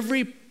that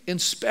every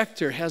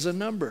inspector has a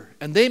number,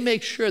 and they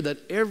make sure that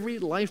every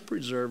life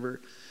preserver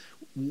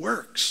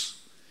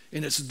works.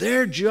 And it's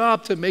their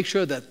job to make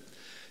sure that,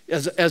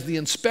 as the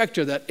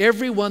inspector, that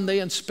everyone they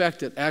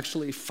inspected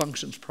actually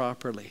functions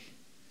properly.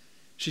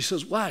 She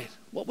says, why?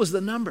 What was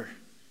the number?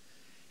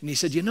 And he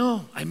said,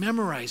 I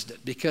memorized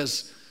it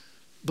because,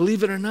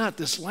 believe it or not,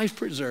 this life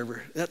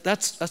preserver,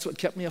 that's what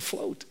kept me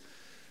afloat.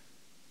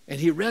 And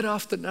he read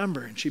off the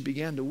number, and she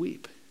began to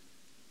weep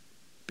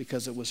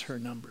because it was her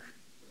number.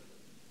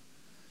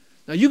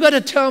 Now, you got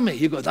to tell me,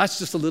 you go, that's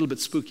just a little bit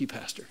spooky,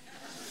 Pastor.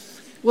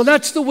 Well,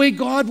 that's the way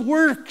God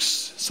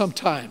works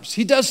sometimes.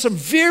 He does some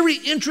very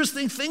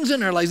interesting things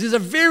in our lives. He's a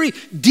very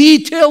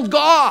detailed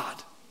God.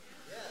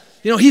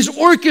 He's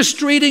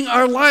orchestrating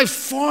our lives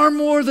far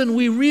more than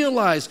we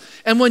realize.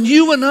 And when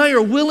you and I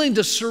are willing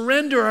to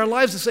surrender our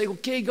lives and say,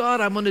 okay,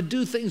 God, I'm going to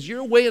do things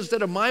your way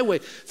instead of my way,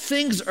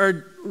 things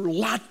are a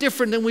lot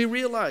different than we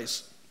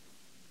realize.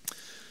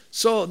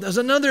 So there's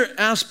another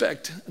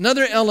aspect,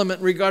 another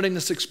element regarding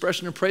this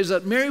expression of praise,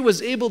 that Mary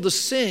was able to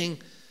sing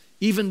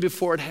even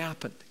before it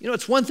happened. You know,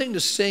 it's one thing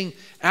to sing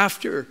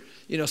after,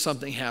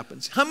 something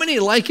happens. How many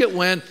like it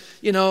when,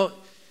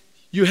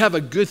 you have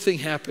a good thing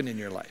happen in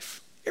your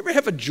life? You ever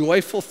have a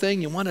joyful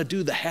thing? You want to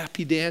do the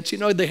happy dance?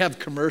 They have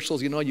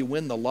commercials, you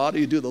win the lotto,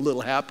 you do the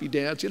little happy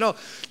dance.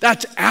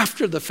 That's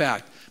after the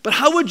fact. But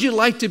how would you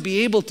like to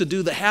be able to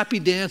do the happy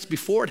dance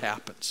before it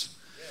happens?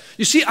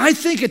 You see, I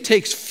think it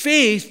takes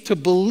faith to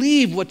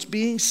believe what's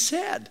being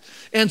said.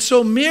 And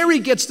so Mary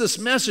gets this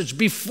message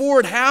before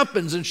it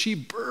happens, and she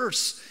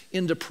bursts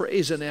into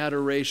praise and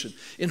adoration.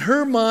 In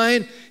her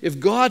mind, if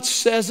God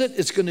says it,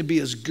 it's going to be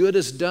as good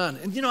as done.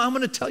 And I'm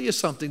going to tell you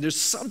something. There's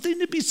something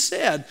to be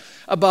said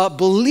about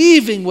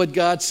believing what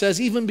God says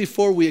even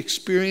before we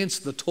experience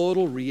the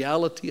total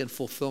reality and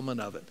fulfillment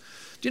of it.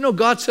 Do you know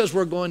God says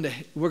we're going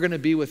to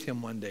be with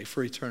him one day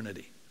for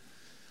eternity?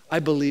 I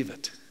believe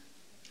it.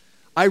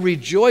 I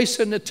rejoice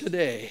in it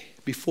today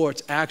before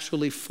it's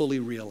actually fully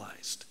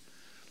realized.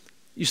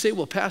 You say,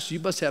 well, Pastor, you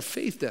must have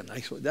faith then.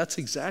 That's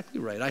exactly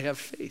right. I have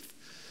faith.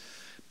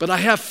 But I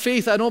have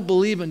faith. I don't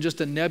believe in just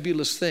a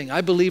nebulous thing.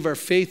 I believe our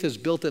faith is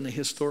built in a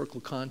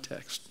historical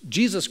context.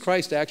 Jesus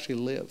Christ actually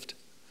lived.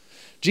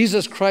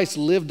 Jesus Christ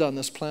lived on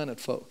this planet,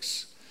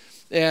 folks.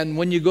 And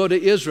when you go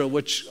to Israel,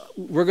 which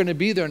we're going to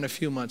be there in a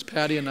few months,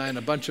 Patty and I and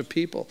a bunch of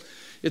people,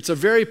 it's a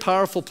very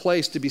powerful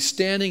place to be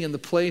standing in the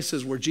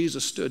places where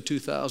Jesus stood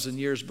 2,000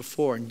 years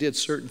before and did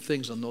certain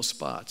things on those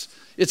spots.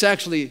 It's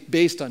actually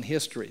based on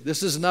history.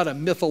 This is not a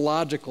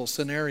mythological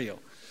scenario.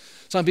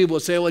 Some people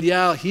would say, well,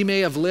 yeah, he may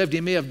have lived,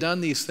 he may have done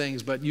these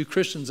things, but you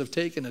Christians have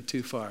taken it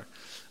too far.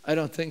 I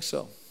don't think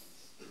so.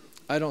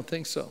 I don't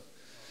think so.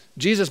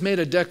 Jesus made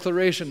a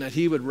declaration that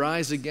he would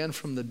rise again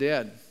from the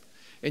dead.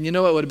 And it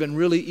would have been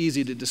really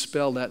easy to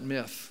dispel that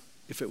myth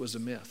if it was a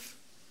myth.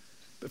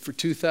 But for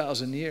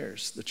 2,000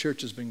 years, the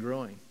church has been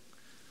growing.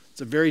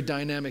 It's a very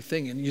dynamic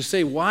thing. And you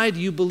say, why do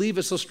you believe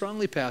it so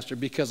strongly, Pastor?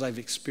 Because I've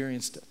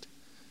experienced it.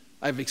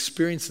 I've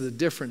experienced the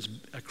difference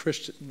a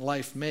Christian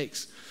life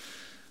makes.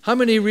 How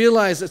many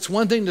realize it's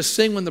one thing to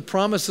sing when the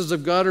promises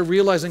of God are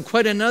realized and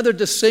quite another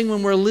to sing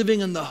when we're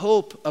living in the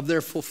hope of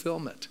their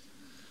fulfillment?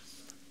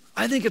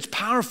 I think it's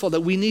powerful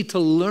that we need to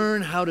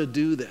learn how to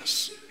do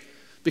this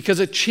because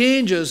it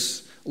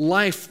changes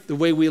life the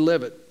way we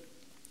live it.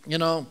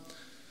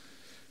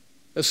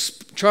 As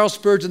Charles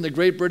Spurgeon, the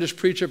great British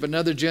preacher of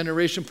another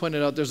generation,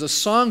 pointed out, there's a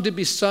song to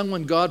be sung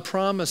when God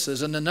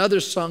promises and another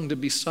song to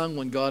be sung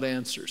when God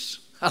answers.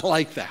 I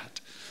like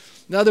that.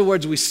 In other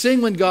words, we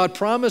sing when God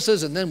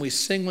promises and then we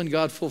sing when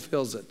God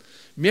fulfills it.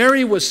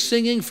 Mary was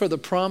singing for the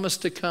promise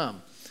to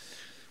come.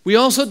 We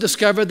also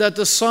discovered that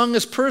the song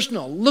is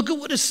personal. Look at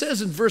what it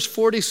says in verse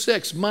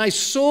 46. My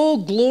soul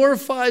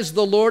glorifies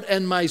the Lord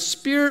and my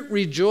spirit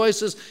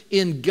rejoices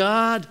in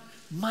God,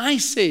 my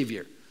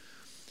Savior.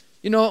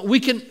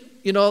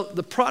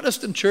 The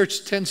Protestant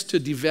church tends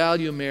to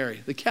devalue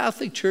Mary. The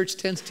Catholic church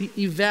tends to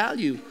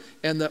evalue,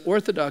 and the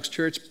Orthodox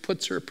church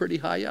puts her pretty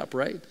high up,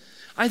 right?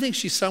 I think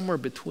she's somewhere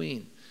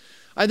between.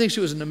 I think she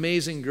was an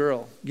amazing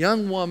girl,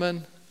 young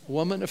woman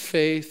of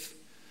faith,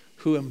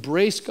 who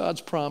embraced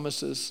God's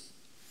promises,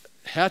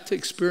 had to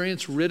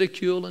experience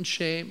ridicule and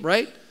shame,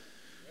 right?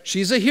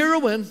 She's a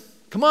heroine.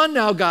 Come on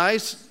now,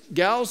 guys,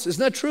 gals,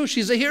 isn't that true?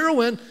 She's a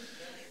heroine.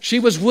 She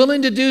was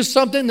willing to do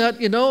something that,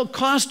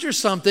 cost her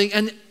something.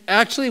 And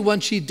actually, when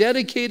she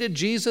dedicated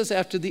Jesus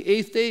after the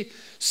 8th day,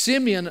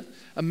 Simeon,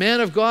 a man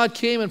of God,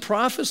 came and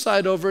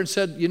prophesied over her and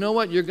said, you know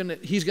what,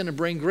 he's going to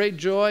bring great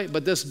joy,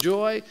 but this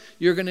joy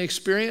you're going to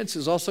experience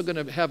is also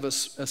going to have a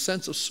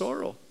sense of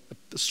sorrow.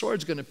 The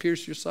sword's going to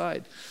pierce your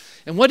side.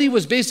 And what he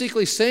was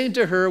basically saying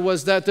to her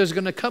was that there's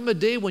going to come a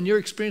day when you're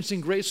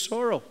experiencing great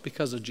sorrow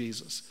because of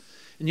Jesus.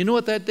 And you know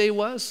what that day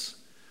was?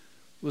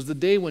 It was the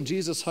day when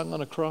Jesus hung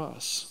on a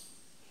cross.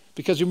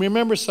 Because you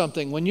remember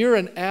something, when you're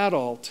an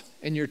adult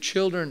and your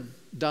children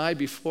die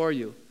before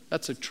you,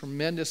 that's a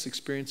tremendous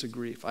experience of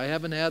grief. I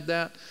haven't had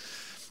that.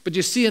 But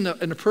you see, in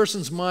a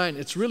person's mind,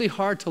 it's really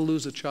hard to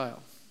lose a child.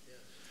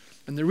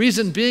 And the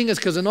reason being is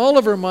because in all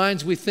of our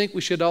minds, we think we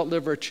should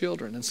outlive our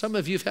children. And some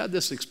of you have had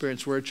this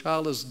experience where a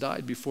child has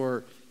died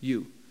before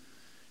you.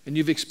 And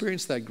you've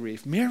experienced that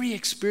grief. Mary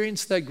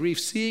experienced that grief,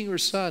 seeing her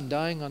son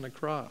dying on a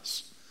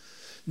cross.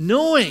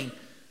 Knowing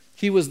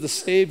he was the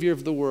Savior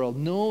of the world.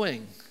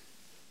 Knowing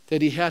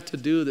that he had to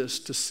do this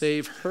to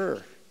save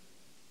her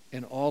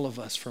and all of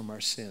us from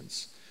our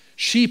sins.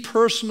 She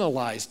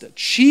personalized it.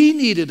 She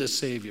needed a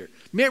Savior.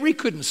 Mary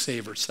couldn't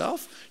save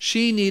herself.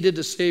 She needed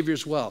a Savior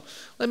as well.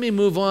 Let me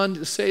move on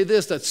to say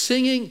this, that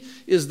singing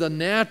is the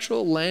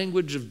natural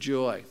language of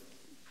joy.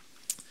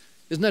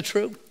 Isn't that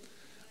true?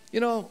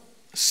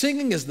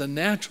 Singing is the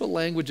natural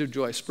language of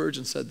joy.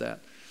 Spurgeon said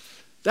that.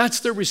 That's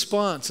their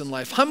response in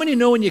life. How many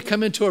know when you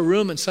come into a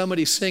room and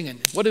somebody's singing,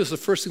 what is the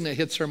first thing that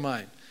hits their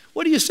mind?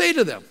 What do you say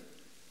to them?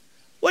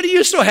 What are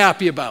you so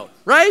happy about,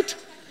 right?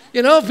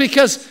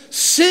 Because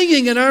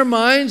singing in our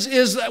minds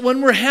is that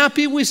when we're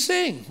happy, we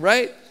sing,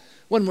 right?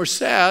 When we're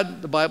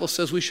sad, the Bible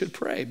says we should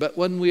pray. But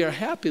when we are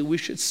happy, we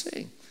should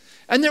sing.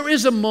 And there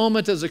is a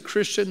moment as a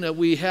Christian that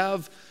we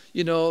have,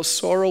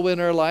 sorrow in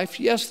our life?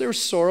 Yes,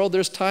 there's sorrow.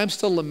 There's times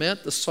to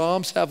lament. The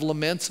Psalms have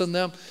laments in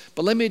them.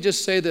 But let me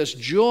just say this.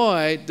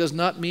 Joy does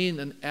not mean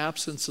an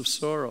absence of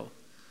sorrow.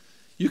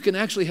 You can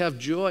actually have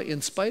joy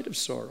in spite of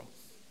sorrow.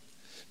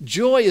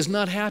 Joy is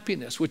not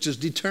happiness, which is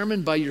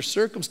determined by your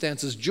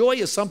circumstances. Joy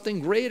is something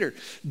greater.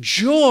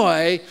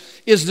 Joy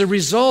is the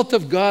result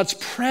of God's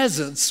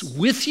presence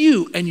with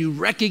you, and you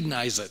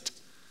recognize it.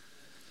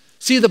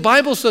 See, the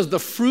Bible says the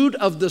fruit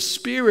of the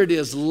Spirit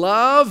is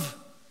love,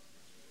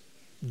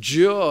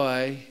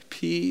 joy,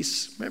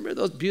 peace. Remember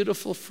those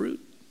beautiful fruit?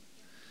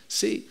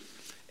 See,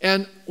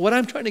 and what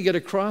I'm trying to get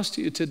across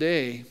to you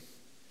today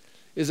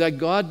is that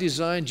God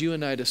designed you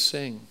and I to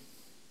sing.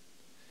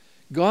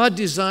 God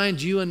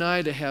designed you and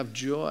I to have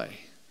joy.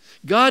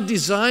 God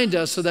designed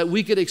us so that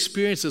we could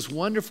experience this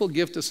wonderful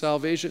gift of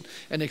salvation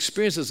and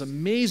experience this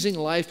amazing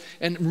life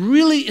and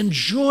really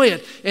enjoy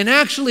it. And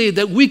actually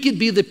that we could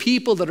be the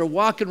people that are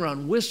walking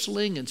around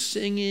whistling and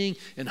singing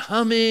and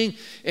humming.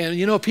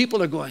 And,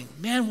 people are going,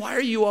 man, why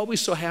are you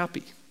always so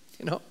happy?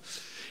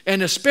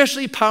 And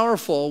especially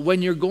powerful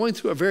when you're going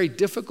through a very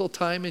difficult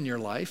time in your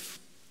life.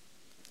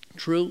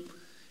 True.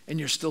 And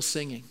you're still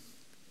singing.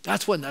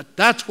 That's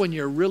when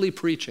you're really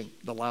preaching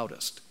the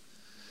loudest.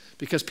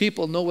 Because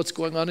people know what's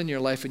going on in your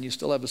life and you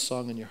still have a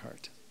song in your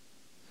heart.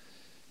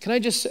 Can I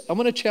just say, I'm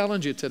going to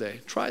challenge you today.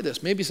 Try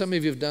this. Maybe some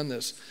of you have done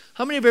this.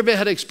 How many of you have ever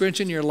had an experience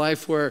in your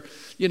life where,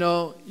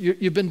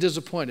 you've been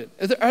disappointed?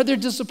 Are there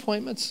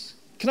disappointments?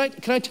 Can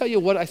I tell you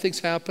what I think's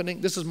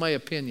happening? This is my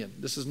opinion.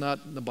 This is not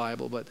in the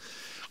Bible, but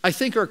I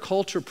think our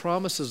culture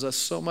promises us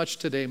so much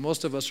today.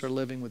 Most of us are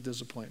living with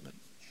disappointment.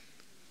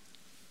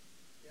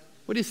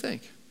 What do you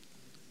think?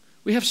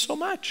 We have so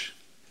much.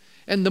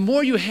 And the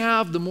more you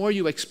have, the more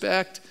you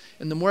expect,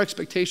 and the more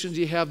expectations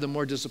you have, the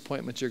more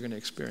disappointments you're going to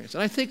experience.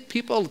 And I think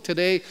people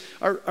today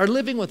are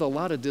living with a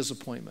lot of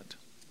disappointment.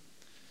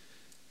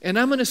 And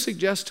I'm going to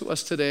suggest to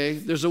us today,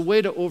 there's a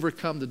way to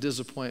overcome the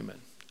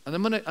disappointment. And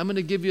I'm going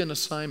to give you an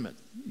assignment.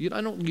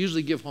 I don't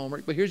usually give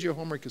homework, but here's your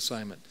homework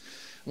assignment.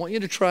 I want you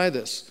to try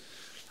this.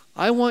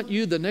 I want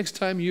you, the next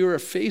time you're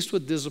faced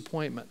with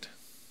disappointment,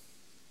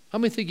 how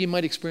many think you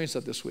might experience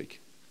that this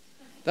week?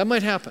 That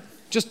might happen.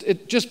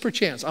 Just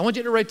perchance. I want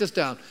you to write this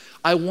down.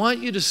 I want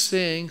you to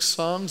sing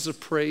songs of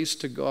praise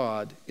to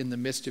God in the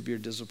midst of your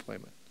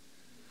disappointment.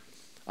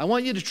 I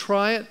want you to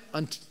try it.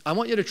 I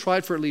want you to try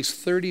it for at least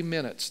 30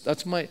 minutes.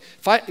 That's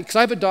because I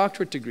have a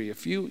doctorate degree.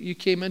 If you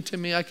came into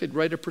me, I could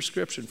write a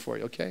prescription for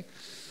you, okay?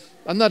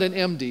 I'm not an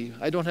MD.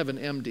 I don't have an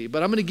MD.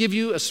 But I'm going to give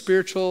you a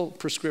spiritual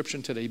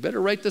prescription today. You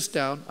better write this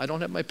down. I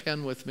don't have my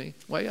pen with me.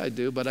 Well, yeah, I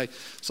do, but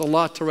it's a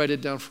lot to write it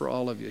down for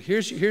all of you.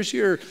 Here's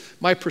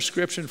my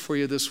prescription for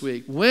you this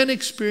week. When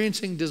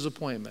experiencing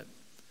disappointment,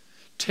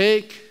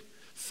 take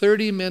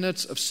 30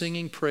 minutes of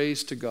singing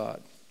praise to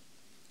God.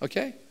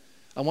 Okay?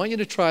 I want you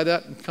to try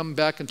that and come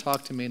back and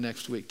talk to me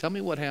next week. Tell me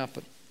what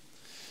happened.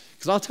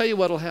 Because I'll tell you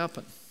what will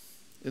happen.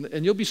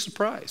 And you'll be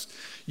surprised.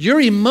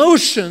 Your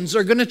emotions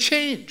are going to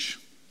change.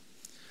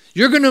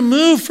 You're going to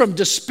move from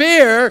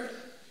despair,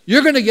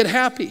 you're going to get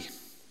happy.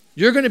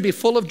 You're going to be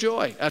full of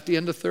joy at the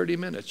end of 30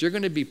 minutes. You're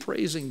going to be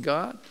praising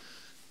God.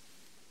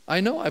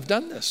 I know, I've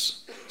done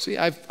this. See,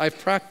 I've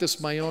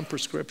practiced my own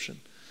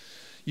prescription.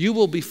 You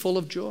will be full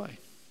of joy,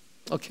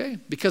 okay?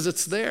 Because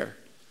it's there.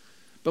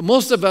 But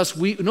most of us,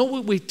 we know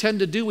what we tend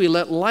to do? We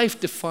let life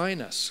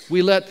define us.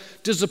 We let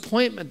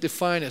disappointment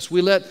define us.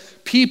 We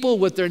let people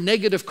with their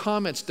negative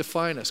comments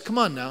define us. Come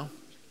on now.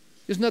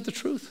 Isn't that the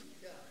truth?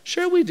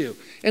 Sure we do.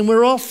 And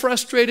we're all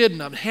frustrated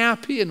and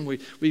unhappy and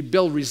we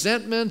build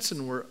resentments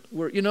and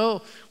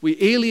we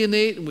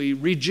alienate and we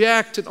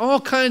reject and all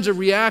kinds of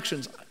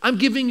reactions. I'm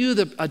giving you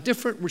a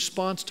different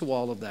response to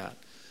all of that.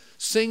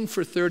 Sing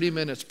for 30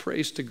 minutes,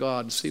 praise to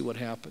God, and see what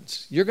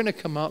happens. You're going to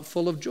come out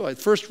full of joy.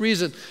 The first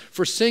reason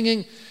for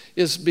singing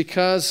is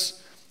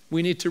because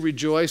we need to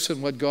rejoice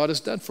in what God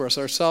has done for us,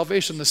 our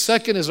salvation. The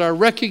second is our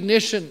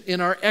recognition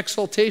in our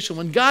exaltation.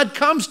 When God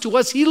comes to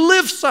us, He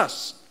lifts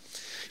us.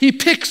 He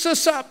picks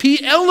us up.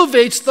 He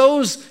elevates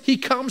those He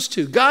comes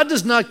to. God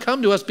does not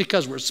come to us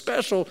because we're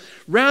special.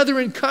 Rather,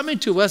 in coming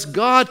to us,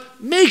 God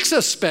makes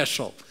us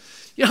special.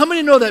 You know, how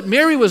many know that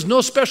Mary was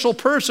no special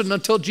person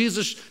till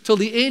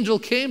the angel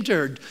came to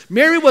her?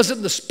 Mary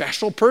wasn't the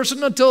special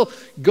person until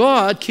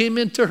God came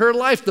into her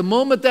life. The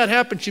moment that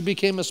happened, she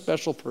became a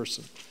special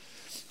person.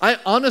 I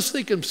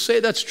honestly can say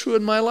that's true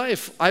in my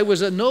life. I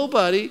was a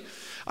nobody.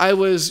 I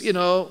was,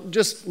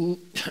 just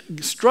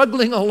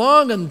struggling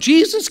along, and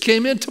Jesus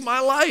came into my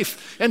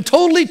life and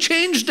totally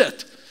changed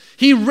it.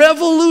 He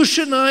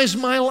revolutionized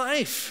my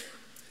life.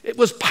 It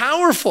was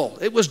powerful.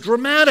 It was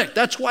dramatic.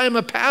 That's why I'm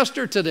a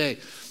pastor today.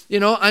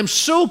 I'm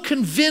so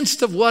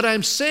convinced of what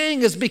I'm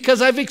saying is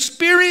because I've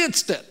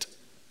experienced it.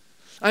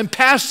 I'm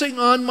passing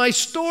on my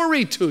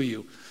story to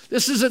you.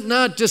 This isn't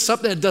not just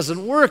something that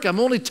doesn't work. I'm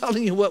only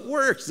telling you what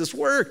works. This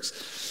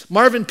works.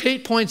 Marvin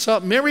Pate points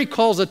out, Mary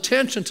calls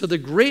attention to the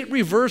great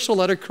reversal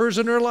that occurs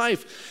in her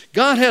life.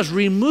 God has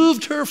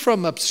removed her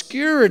from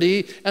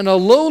obscurity and a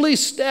lowly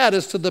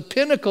status to the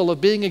pinnacle of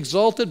being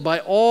exalted by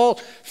all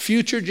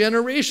future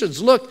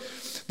generations. Look,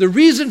 The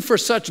reason for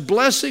such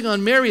blessing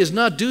on Mary is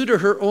not due to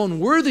her own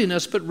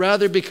worthiness, but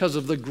rather because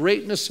of the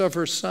greatness of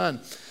her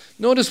Son.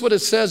 Notice what it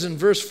says in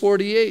verse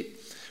 48.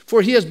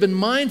 For he has been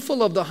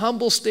mindful of the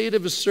humble state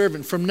of his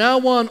servant. From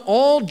now on,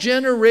 all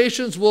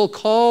generations will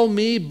call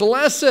me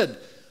blessed.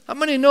 How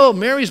many know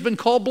Mary's been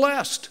called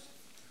blessed?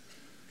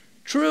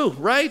 True,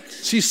 right?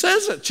 She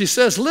says it. She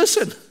says,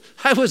 listen,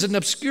 I was an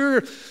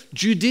obscure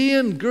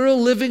Judean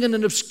girl living in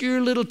an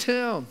obscure little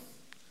town,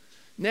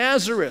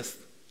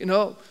 Nazareth. You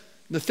know,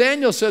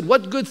 Nathanael said,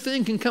 what good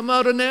thing can come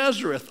out of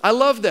Nazareth? I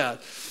love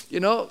that. You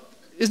know,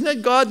 isn't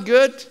that God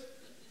good?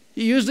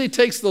 He usually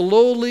takes the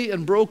lowly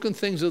and broken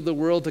things of the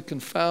world to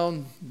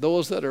confound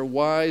those that are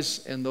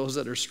wise and those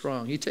that are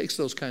strong. He takes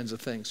those kinds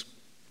of things.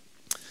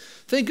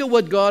 Think of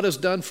what God has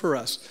done for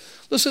us.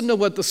 Listen to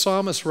what the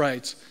psalmist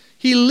writes.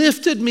 He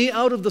lifted me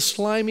out of the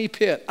slimy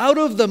pit, out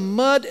of the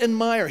mud and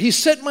mire. He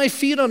set my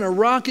feet on a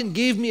rock and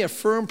gave me a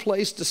firm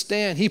place to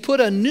stand. He put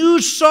a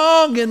new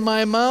song in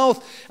my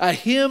mouth, a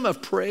hymn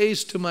of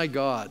praise to my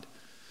God.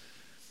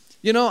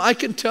 You know, I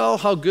can tell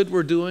how good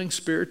we're doing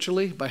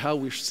spiritually by how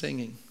we're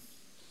singing.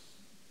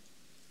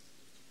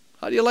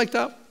 How do you like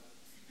that?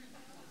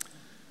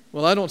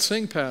 Well, I don't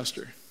sing,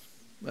 Pastor.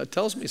 That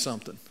tells me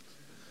something.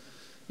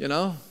 You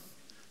know,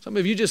 some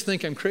of you just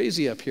think I'm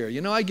crazy up here.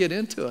 You know, I get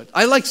into it.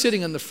 I like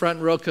sitting in the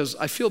front row because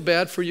I feel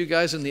bad for you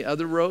guys in the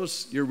other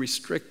rows. You're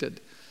restricted.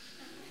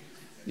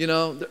 You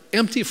know, the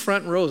empty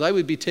front rows, I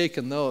would be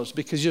taking those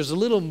because there's a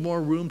little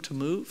more room to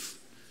move.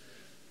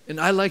 And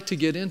I like to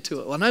get into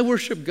it. When I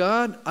worship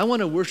God, I want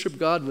to worship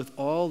God with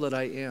all that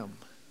I am.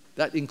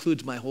 That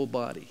includes my whole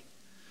body.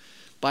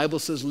 Bible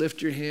says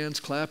lift your hands,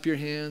 clap your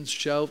hands,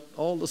 shout,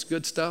 all this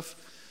good stuff.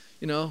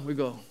 You know, we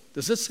go,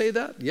 does it say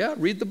that? Yeah,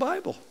 read the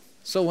Bible.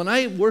 So when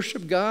I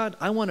worship God,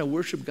 I want to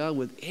worship God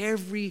with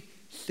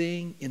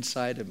everything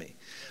inside of me.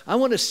 I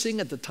want to sing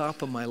at the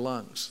top of my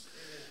lungs.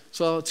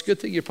 So it's a good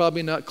thing you're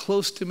probably not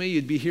close to me.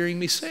 You'd be hearing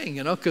me sing,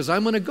 you know, because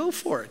I'm going to go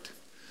for it.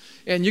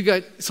 And you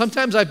guys,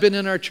 sometimes I've been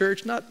in our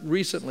church, not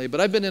recently, but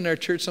I've been in our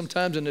church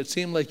sometimes and it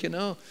seemed like, you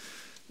know,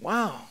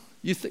 wow,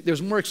 you think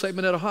there's more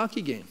excitement at a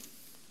hockey game.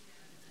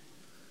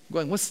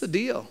 Going, what's the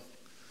deal?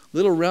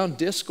 Little round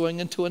disc going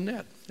into a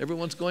net.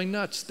 Everyone's going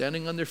nuts,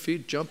 standing on their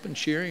feet, jumping,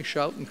 cheering,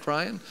 shouting,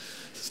 crying,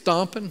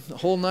 stomping, the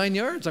whole 9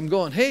 yards. I'm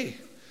going, hey,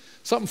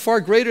 something far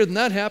greater than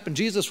that happened.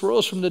 Jesus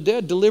rose from the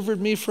dead,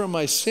 delivered me from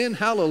my sin.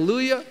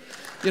 Hallelujah.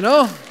 You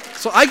know,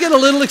 so I get a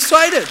little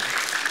excited.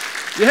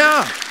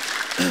 Yeah.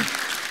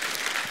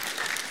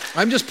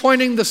 I'm just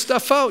pointing the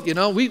stuff out, you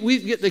know. We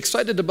get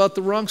excited about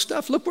the wrong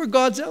stuff. Look where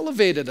God's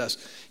elevated us.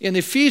 In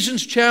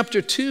Ephesians chapter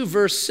 2,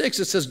 verse 6,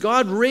 it says,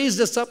 God raised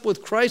us up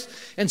with Christ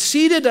and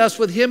seated us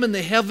with him in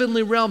the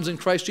heavenly realms in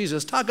Christ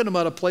Jesus. It's talking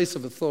about a place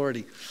of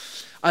authority.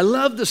 I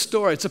love the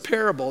story. It's a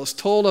parable. It's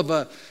told of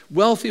a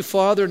wealthy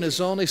father and his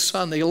only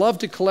son. They loved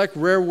to collect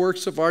rare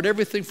works of art,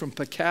 everything from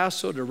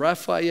Picasso to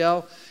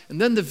Raphael.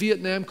 And then the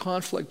Vietnam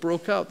conflict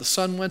broke out. The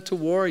son went to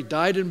war. He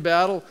died in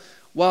battle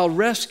while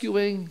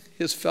rescuing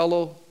his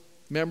fellow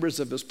members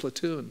of his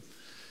platoon.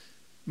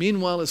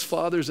 Meanwhile, his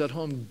father's at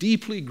home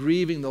deeply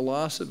grieving the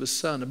loss of his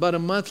son. About a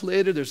month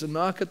later, there's a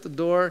knock at the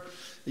door.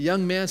 A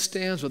young man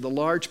stands with a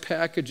large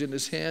package in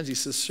his hands. He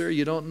says, sir,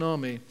 you don't know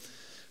me,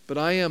 but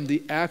I am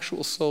the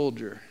actual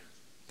soldier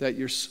that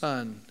your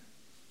son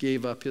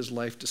gave up his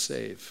life to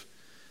save.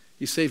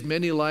 He saved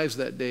many lives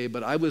that day,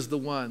 but I was the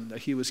one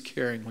that he was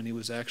carrying when he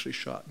was actually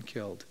shot and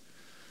killed.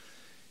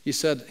 He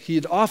said, he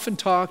had often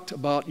talked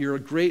about your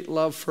great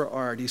love for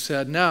art. He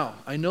said, now,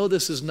 I know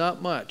this is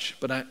not much,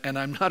 and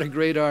I'm not a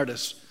great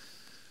artist,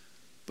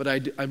 but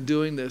I'm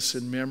doing this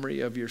in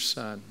memory of your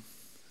son.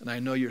 And I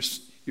know your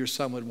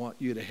son would want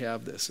you to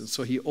have this. And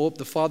so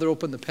the father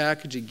opened the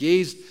package. He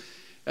gazed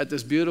at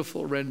this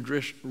beautiful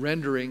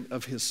rendering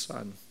of his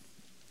son.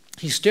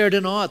 He stared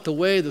in awe at the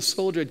way the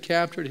soldier had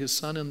captured his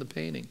son in the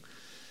painting.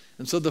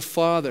 And so the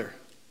father,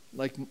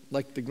 like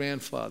the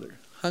grandfather,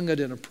 hung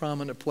it in a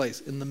prominent place,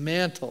 in the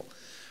mantle,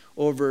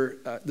 over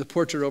the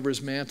portrait over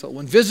his mantle.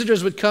 When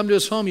visitors would come to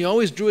his home, he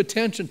always drew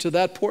attention to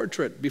that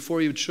portrait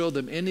before he would show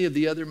them any of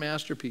the other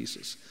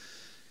masterpieces.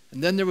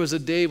 And then there was a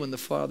day when the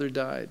father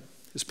died.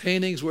 His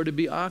paintings were to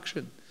be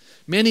auctioned.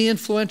 Many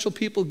influential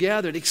people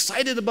gathered,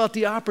 excited about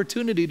the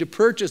opportunity to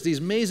purchase these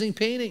amazing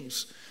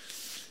paintings.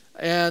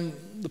 And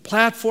the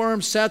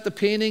platform sat the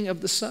painting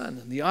of the son.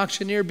 And the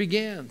auctioneer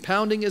began,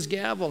 pounding his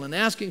gavel and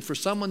asking for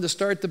someone to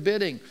start the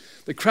bidding.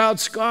 The crowd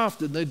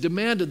scoffed and they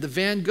demanded the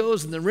Van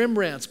Goghs and the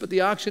Rembrandts, but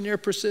the auctioneer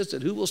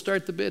persisted. Who will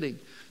start the bidding?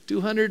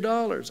 $200,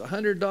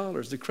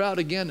 $100. The crowd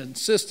again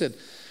insisted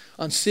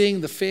on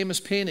seeing the famous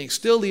painting.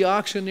 Still the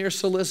auctioneer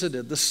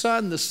solicited. The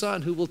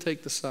son, who will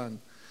take the son?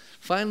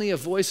 Finally, a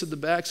voice at the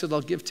back said,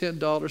 I'll give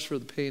 $10 for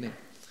the painting.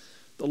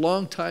 The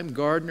longtime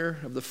gardener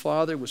of the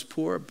father was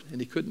poor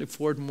and he couldn't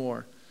afford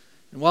more.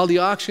 And while the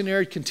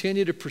auctioneer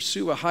continued to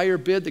pursue a higher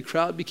bid, the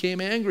crowd became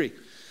angry.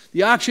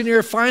 The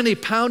auctioneer finally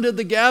pounded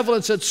the gavel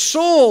and said,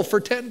 sold for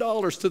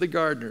 $10 to the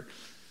gardener.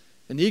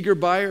 An eager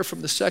buyer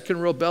from the second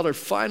row bellowed,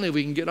 finally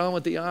we can get on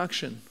with the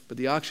auction. But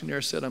the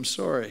auctioneer said, I'm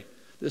sorry,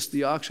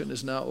 the auction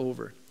is now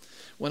over.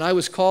 When I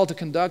was called to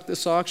conduct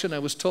this auction, I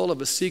was told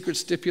of a secret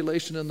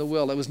stipulation in the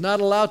will. I was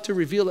not allowed to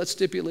reveal that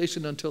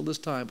stipulation until this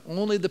time.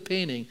 Only the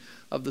painting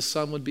of the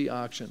son would be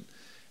auctioned,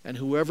 and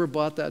whoever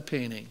bought that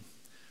painting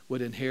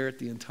would inherit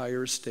the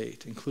entire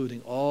estate,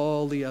 including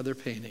all the other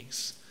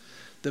paintings.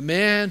 The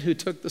man who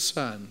took the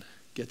son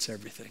gets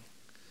everything.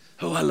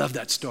 Oh, I love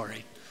that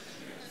story.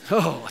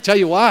 Oh, I'll tell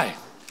you why.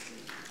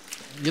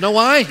 You know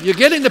why? You're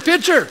getting the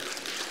picture.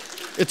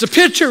 It's a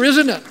picture,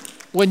 isn't it?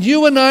 When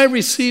you and I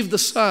receive the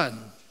Son,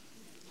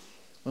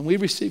 when we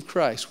receive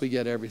Christ, we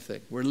get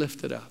everything. We're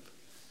lifted up.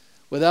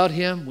 Without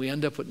Him, we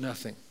end up with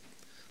nothing.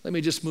 Let me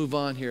just move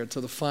on here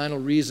to the final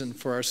reason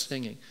for our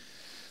singing.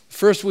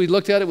 First, we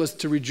looked at it was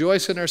to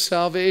rejoice in our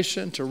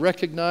salvation, to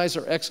recognize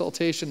our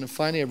exaltation, and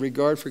finally, a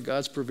regard for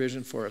God's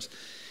provision for us.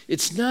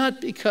 It's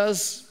not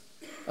because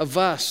of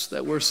us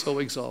that we're so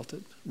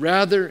exalted.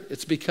 Rather,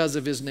 it's because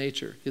of His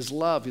nature, His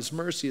love, His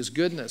mercy, His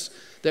goodness,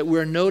 that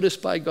we're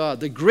noticed by God.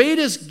 The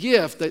greatest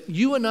gift that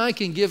you and I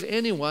can give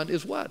anyone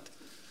is what?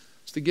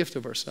 It's the gift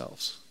of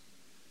ourselves.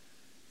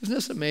 Isn't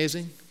this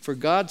amazing? For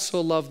God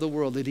so loved the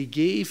world that He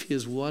gave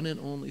His one and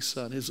only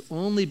Son, His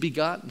only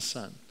begotten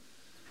Son.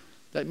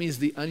 That means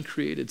the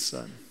uncreated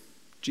Son,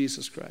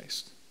 Jesus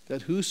Christ.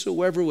 That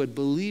whosoever would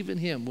believe in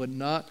Him would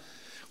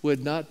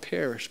not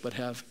perish, but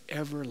have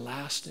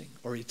everlasting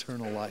or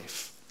eternal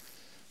life.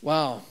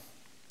 Wow.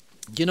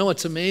 You know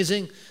what's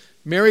amazing?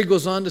 Mary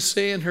goes on to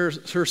say in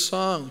her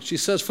song, she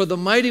says, "For the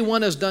mighty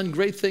one has done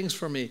great things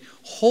for me.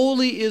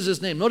 Holy is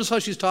His name." Notice how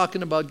she's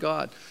talking about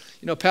God.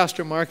 You know,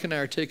 Pastor Mark and I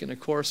are taking a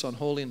course on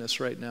holiness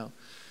right now.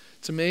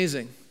 It's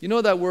amazing. You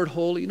know that word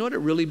holy? You know what it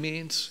really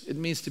means? It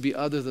means to be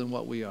other than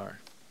what we are.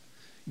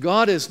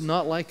 God is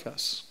not like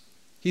us.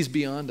 He's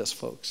beyond us,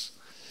 folks.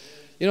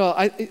 You know,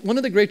 one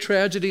of the great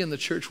tragedy in the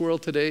church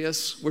world today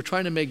is we're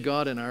trying to make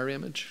God in our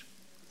image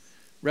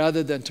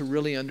rather than to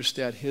really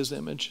understand His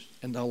image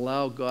and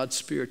allow God's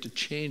Spirit to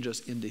change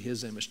us into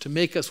His image, to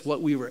make us what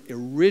we were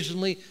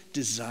originally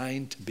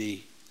designed to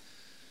be.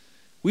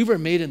 We were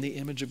made in the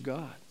image of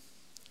God.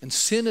 And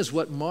sin is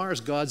what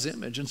mars God's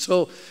image. And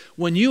so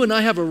when you and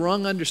I have a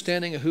wrong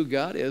understanding of who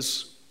God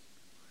is,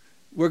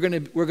 we're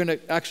going to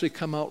actually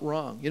come out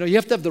wrong. You know, you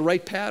have to have the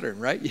right pattern,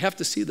 right? You have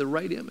to see the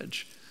right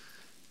image.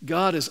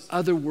 God is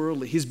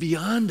otherworldly. He's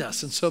beyond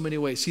us in so many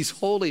ways. He's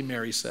holy,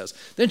 Mary says.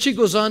 Then she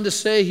goes on to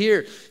say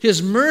here,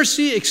 His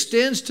mercy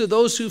extends to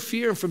those who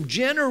fear Him from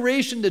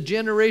generation to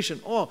generation.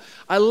 Oh,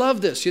 I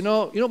love this. You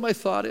know what my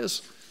thought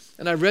is?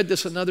 And I read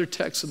this in another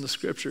text in the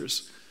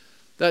Scriptures.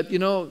 That, you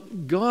know,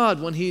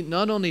 God, when He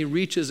not only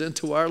reaches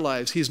into our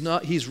lives,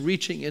 He's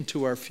reaching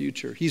into our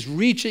future. He's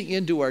reaching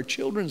into our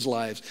children's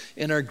lives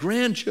and our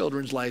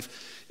grandchildren's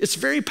life. It's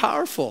very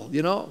powerful,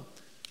 you know.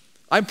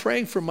 I'm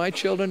praying for my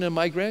children and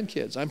my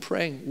grandkids. I'm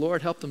praying,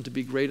 Lord, help them to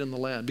be great in the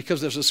land.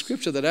 Because there's a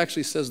scripture that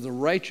actually says the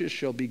righteous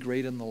shall be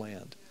great in the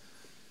land.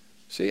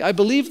 See, I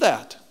believe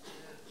that.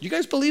 You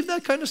guys believe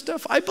that kind of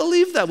stuff? I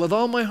believe that with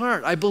all my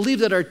heart. I believe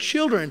that our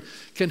children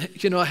can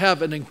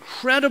have an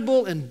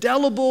incredible,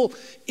 indelible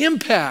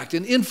impact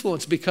and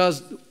influence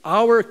because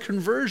our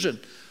conversion,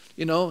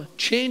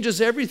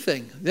 changes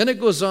everything. Then it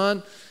goes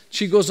on.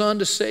 She goes on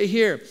to say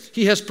here,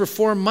 He has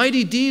performed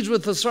mighty deeds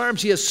with His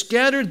arms. He has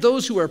scattered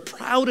those who are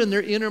proud in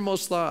their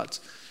innermost thoughts.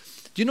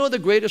 Do you know the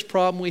greatest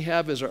problem we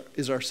have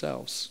is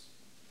ourselves?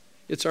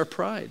 It's our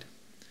pride.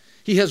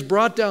 He has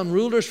brought down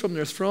rulers from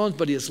their thrones,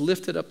 but He has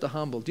lifted up the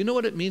humble. Do you know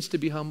what it means to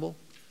be humble?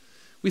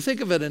 We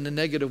think of it in a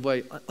negative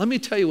way. Let me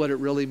tell you what it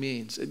really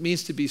means. It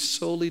means to be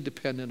solely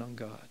dependent on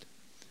God.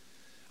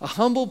 A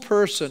humble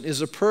person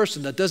is a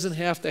person that doesn't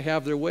have to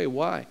have their way.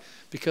 Why?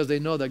 Because they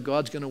know that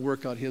God's going to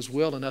work out His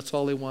will, and that's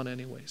all they want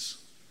anyways.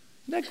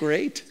 Isn't that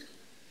great?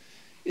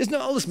 Isn't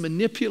all this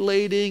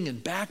manipulating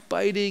and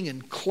backbiting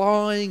and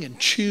clawing and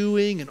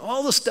chewing and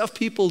all the stuff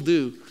people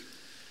do?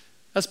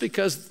 That's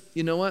because,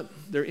 you know what?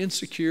 They're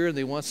insecure and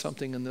they want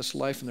something in this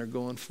life and they're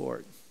going for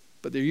it.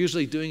 But they're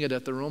usually doing it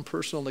at their own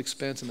personal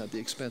expense and at the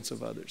expense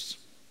of others.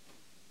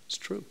 It's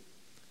true.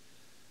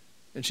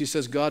 And she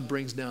says God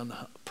brings down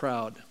the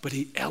proud, but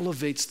He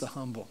elevates the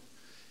humble.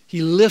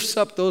 He lifts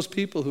up those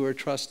people who are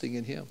trusting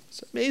in Him.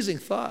 It's an amazing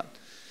thought.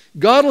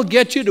 God will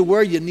get you to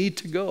where you need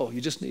to go.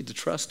 You just need to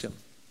trust Him.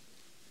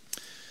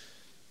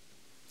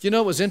 You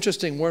know, it was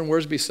interesting. Warren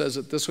Wiersbe says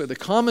it this way. The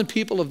common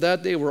people of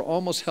that day were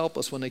almost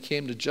helpless when they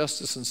came to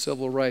justice and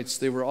civil rights.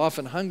 They were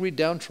often hungry,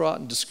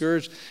 downtrodden,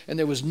 discouraged, and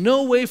there was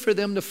no way for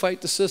them to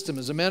fight the system.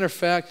 As a matter of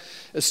fact,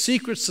 a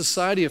secret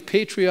society of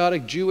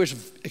patriotic Jewish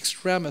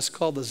extremists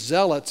called the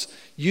Zealots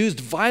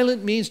used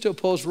violent means to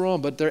oppose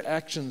Rome, but their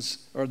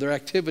actions or their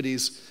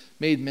activities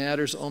made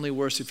matters only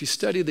worse. If you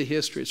study the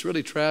history, it's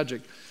really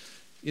tragic.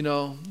 You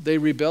know, they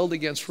rebelled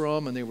against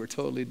Rome and they were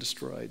totally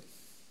destroyed.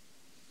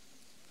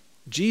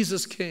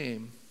 Jesus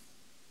came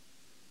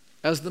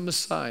as the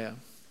Messiah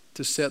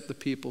to set the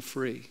people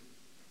free.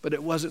 But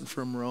it wasn't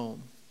from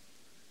Rome.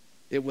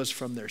 It was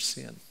from their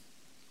sin.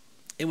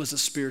 It was a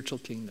spiritual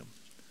kingdom.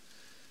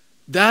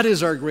 That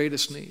is our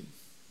greatest need.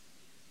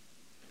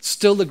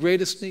 Still the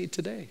greatest need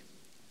today.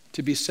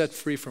 To be set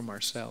free from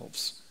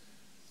ourselves.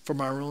 from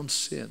our own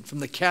sin, from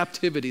the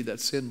captivity that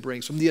sin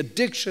brings, from the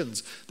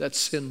addictions that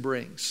sin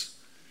brings.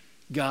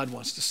 God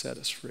wants to set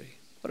us free.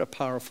 What a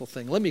powerful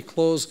thing. Let me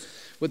close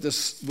with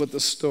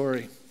this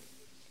story.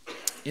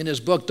 In his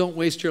book, Don't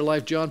Waste Your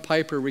Life, John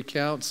Piper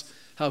recounts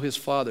how his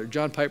father,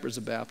 John Piper's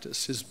a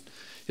Baptist,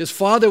 his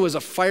father was a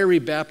fiery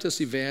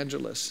Baptist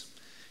evangelist.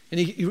 And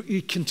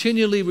he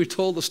continually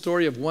retold the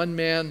story of one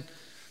man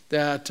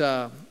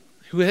that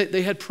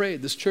they had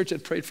prayed. This church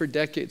had prayed for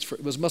decades.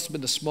 Must have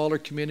been a smaller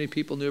community.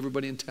 People knew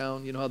everybody in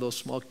town. You know how those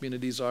small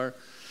communities are.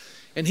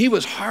 And he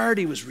was hard.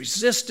 He was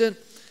resistant.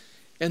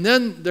 And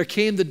then there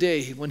came the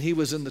day when he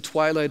was in the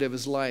twilight of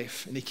his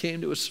life. And he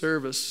came to a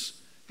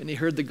service. And he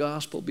heard the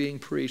gospel being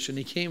preached. And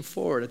he came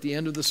forward at the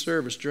end of the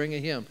service during a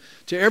hymn.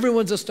 To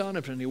everyone's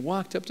astonishment, he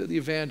walked up to the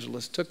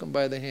evangelist, took him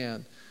by the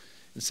hand,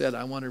 and said,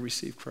 I want to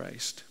receive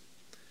Christ.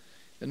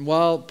 And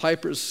while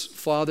Piper's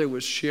father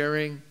was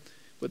sharing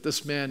with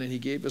this man and he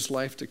gave his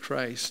life to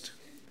Christ,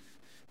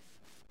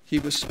 he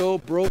was so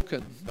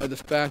broken by the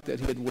fact that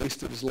he had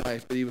wasted his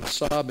life that he was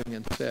sobbing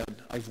and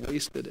said, I've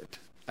wasted it.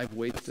 I've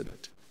wasted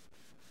it.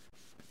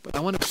 But I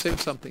want to say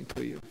something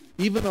to you.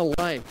 Even a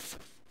life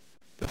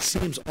that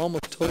seems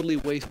almost totally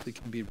wasted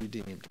can be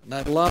redeemed. And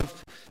I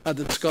love how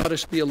the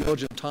Scottish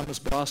theologian Thomas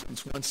Boston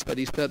once said,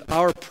 he said,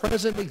 our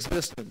present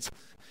existence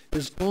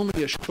is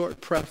only a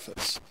short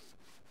preface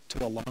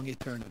to a long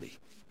eternity.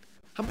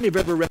 How many have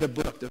ever read a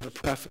book? There's a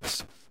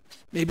preface.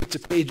 Maybe it's a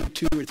page or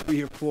 2 or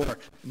 3 or 4,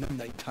 and then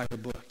the entire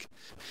book.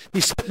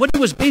 He said, what he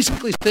was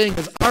basically saying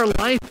is our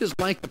life is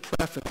like the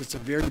preface. It's a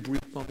very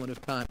brief moment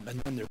of time, and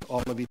then there's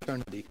all of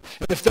eternity.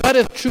 And if that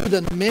is true,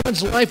 then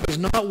man's life was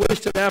not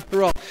wasted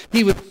after all.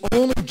 He was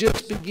only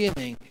just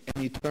beginning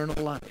an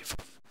eternal life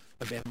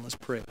of endless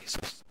praise.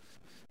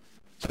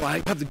 So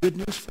I have the good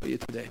news for you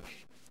today.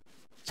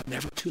 It's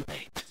never too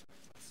late.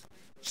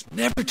 It's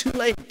never too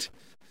late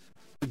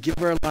to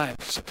give our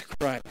lives to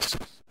Christ.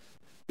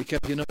 Because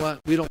you know what?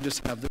 We don't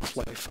just have this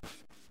life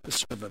to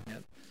serve Him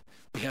in.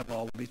 We have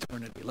all of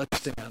eternity. Let's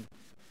stand.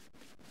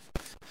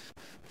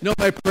 You know,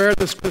 my prayer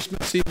this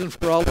Christmas season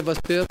for all of us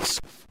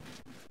is,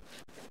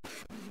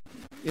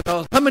 you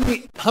know, how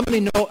many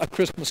know A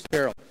Christmas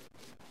Carol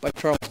by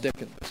Charles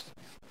Dickens?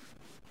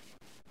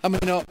 How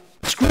many know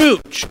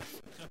Scrooge?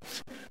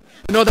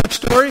 You know that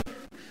story?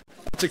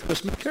 It's A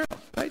Christmas Carol,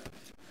 right?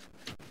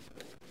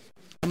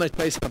 I'm going to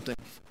tell you something.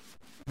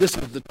 This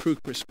is the true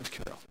Christmas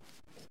Carol.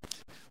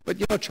 But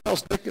you know,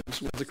 Charles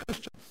Dickens was a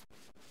Christian.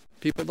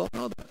 People don't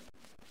know that.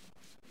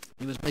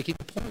 He was making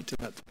a point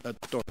in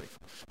that story.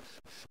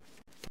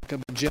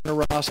 Talking about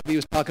generosity, he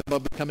was talking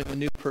about becoming a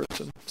new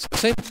person. It's the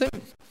same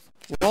thing.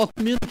 We're all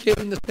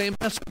communicating the same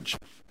message.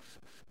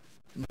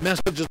 And the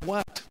message is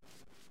what?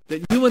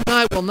 That you and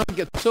I will not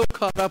get so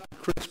caught up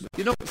with Christmas.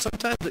 You know,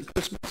 sometimes at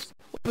Christmas,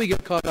 what do we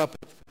get caught up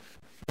with?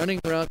 Running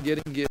around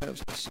getting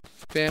gifts,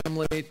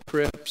 family,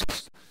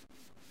 trips.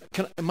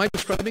 Am I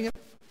describing it?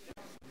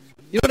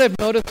 You know what I've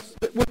noticed?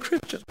 That we're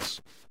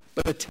Christians,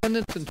 but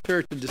attendance in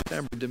church in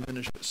December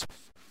diminishes.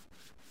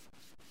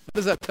 What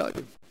does that tell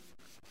you?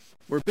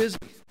 We're busy.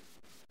 You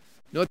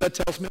know what that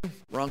tells me?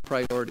 Wrong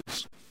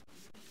priorities.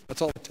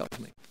 That's all it tells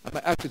me. I'm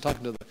actually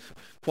talking to the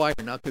choir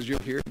now because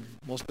you're here and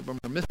most of them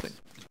are missing.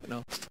 You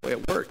know, it's the way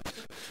it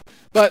works.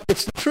 But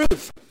it's the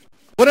truth.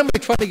 What am I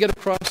trying to get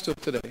across to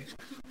today?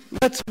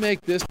 Let's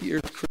make this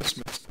year's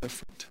Christmas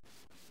different.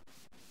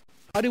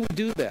 How do we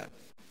do that?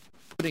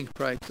 Putting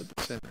Christ at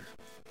the center.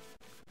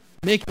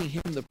 Making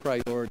Him the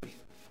priority.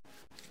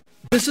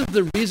 This is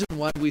the reason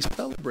why we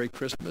celebrate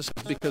Christmas,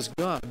 is because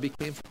God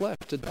became flesh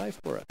to die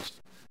for us.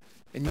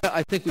 And yet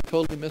I think we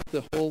totally miss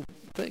the whole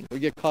thing. We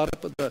get caught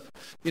up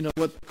with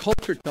what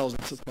culture tells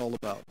us it's all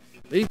about.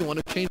 They even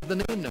want to change the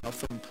name now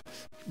from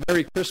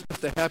Merry Christmas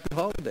to Happy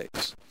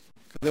Holidays.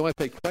 Because they want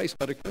to take Christ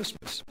out of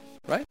Christmas.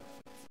 Right?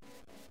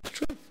 It's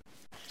true.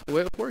 It's the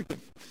way it's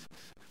working.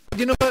 But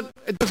you know what?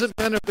 It doesn't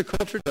matter if the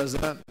culture does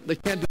that. They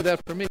can't do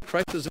that for me.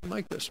 Christ is in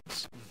my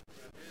Christmas.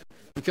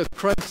 Because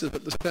Christ is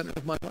at the center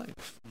of my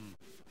life.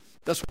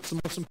 That's what's the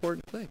most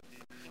important thing.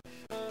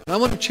 And I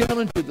want to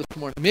challenge you this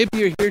morning. Maybe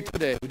you're here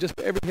today with just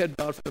every head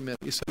bowed for a minute.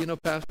 You say, you know,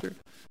 Pastor,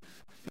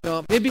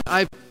 maybe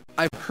I've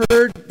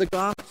heard the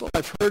gospel.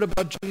 I've heard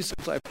about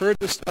Jesus. I've heard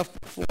this stuff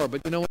before.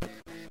 But you know what?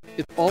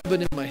 It's all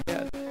been in my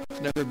head.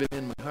 It's never been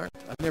in my heart.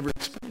 I've never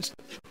experienced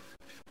it.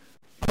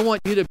 I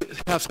want you to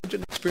have such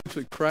an experience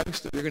with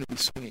Christ that you're going to be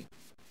singing.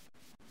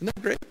 Isn't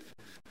that great?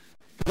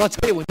 I'll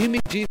tell you, when you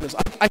meet Jesus,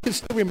 I can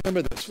still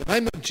remember this. When I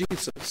met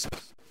Jesus,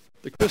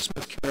 the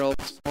Christmas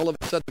carols, all of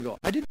a sudden ago,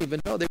 I didn't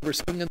even know they were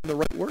singing the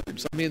right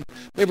words. I mean,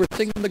 they were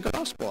singing the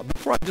gospel.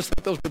 Before, I just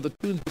thought those were the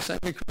tunes we sang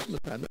at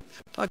Christmas time.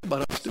 Talk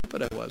about how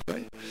stupid I was,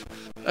 right?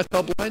 That's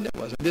how blind I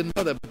was. I didn't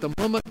know that. But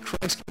the moment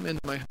Christ came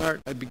into my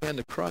heart, I began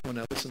to cry when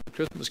I listened to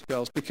Christmas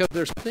carols because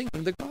they're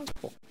singing the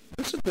gospel.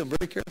 Listen to them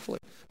very carefully.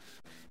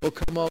 Oh,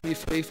 come all ye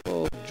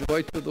faithful,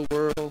 joy to the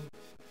world.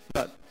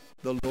 But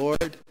the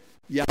Lord,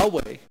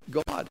 Yahweh,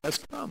 God, has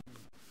come.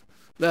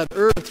 Let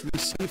earth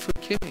receive her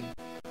King.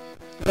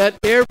 Let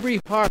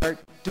every heart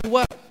do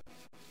what?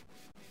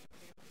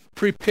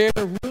 Prepare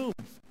room.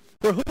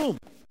 For whom?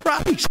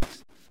 Christ.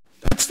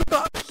 That's the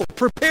gospel.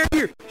 Prepare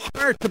your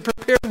heart to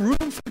prepare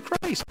room for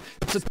Christ.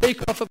 It's a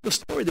takeoff of the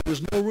story. There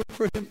was no room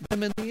for him in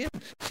the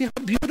end. See how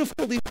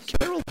beautiful these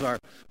carols are.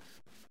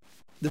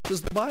 This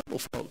is the Bible,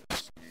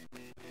 folks.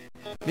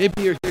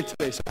 Maybe you're here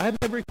today. So I've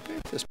never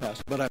experienced this,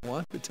 Pastor, but I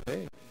want it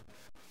today.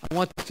 I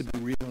want this to be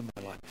real in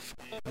my life.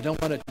 I don't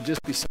want it to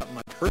just be something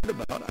I've heard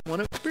about. I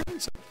want to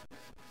experience it.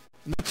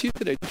 And that's you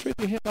today. Just raise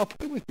your hand. I'll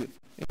pray with you.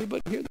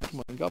 Anybody here this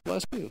morning? God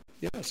bless you.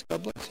 Yes,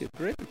 God bless you.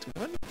 Great.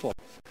 Wonderful.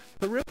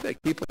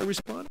 Terrific. People are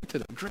responding to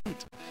them.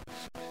 Great.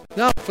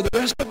 Now, for the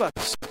rest of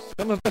us,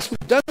 some of us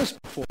who've done this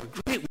before,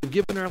 great. We've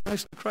given our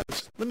lives to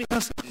Christ. Let me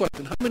ask this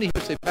question. How many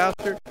here say,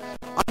 Pastor,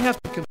 I have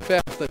to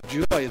confess that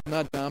joy is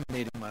not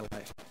dominating my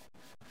life.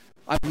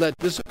 I've let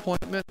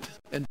disappointment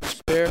and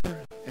despair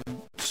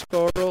and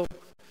sorrow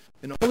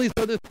and all these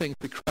other things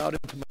be crowded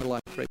into my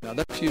life right now.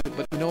 That's you.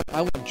 But you know what?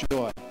 I want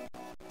joy.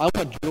 I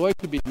want joy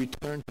to be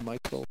returned to my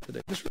soul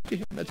today. Just raise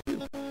your hand. That's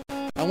you.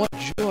 I want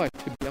joy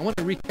I want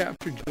to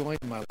recapture joy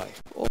in my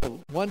life.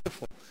 Oh,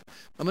 wonderful.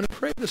 I'm going to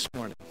pray this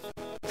morning.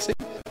 See?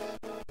 You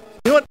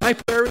know what my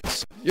prayer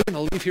is? You're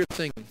going to leave here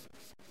singing.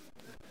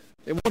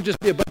 It won't just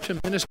be a bunch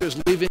of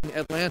ministers leaving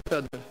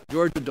Atlanta, the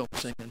Georgia Dome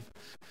singing.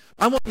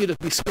 I want you to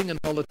be singing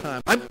all the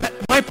time.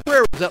 My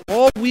prayer is that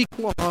all week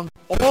long,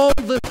 all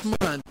this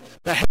month,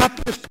 the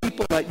happiest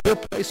people at your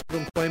place of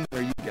employment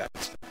are you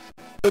guys.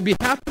 You'll be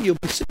happy, you'll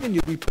be singing,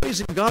 you'll be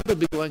praising God, you'll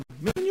be going,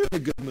 man, you're in a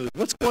good mood.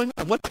 What's going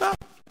on? What's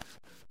up?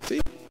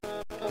 See?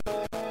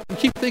 You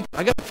keep thinking,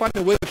 I got to find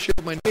a way to share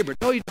with my neighbor.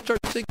 No, you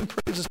start singing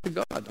praises to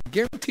God. I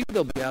guarantee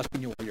they'll be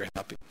asking you why you're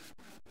happy.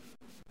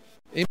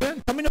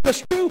 Amen? How many know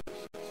that's true?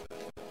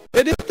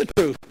 It is the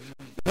truth.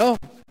 No.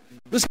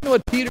 Listen to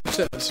what Peter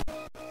says.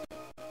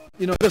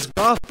 You know, this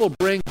gospel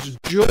brings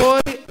joy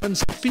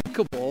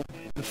unspeakable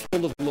and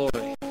full of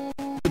glory.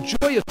 The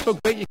joy is so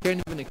great you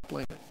can't even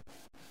explain it.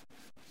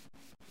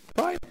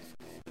 Right?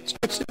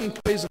 Start singing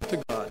praises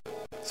to God.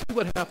 See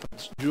what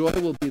happens. Joy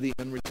will be the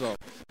end result.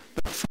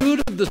 The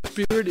fruit of the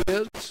Spirit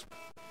is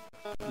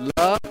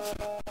love,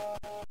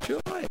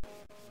 joy.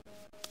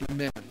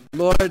 Amen.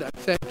 Lord, I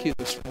thank you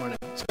this morning.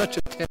 Such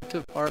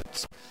attentive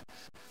hearts.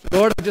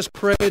 Lord, I just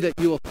pray that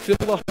you will fill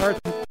the heart.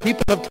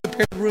 People have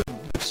prepared room.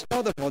 You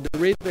saw them all. They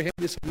raised their hand.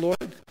 They said,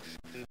 Lord,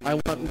 I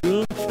want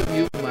room for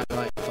you in my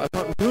life. I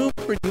want room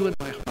for you in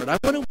my heart. I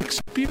want to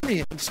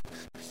experience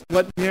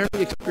what Mary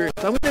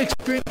experienced. I want to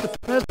experience the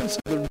presence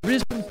of the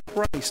risen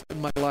Christ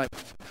in my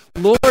life.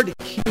 Lord,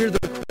 hear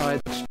their cry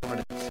this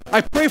morning.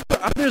 I pray for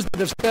others that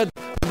have said,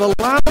 I've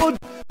allowed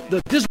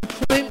the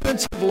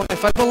disappointments of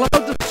life. I've allowed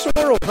the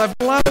sorrows. I've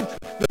allowed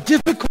the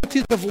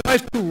difficulties of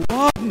life to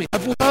rob me.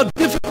 I've allowed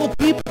difficult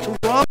people to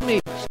rob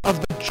me of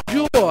the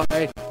joy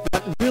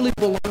that really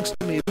belongs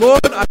to me.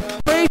 Lord, I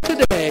pray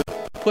today,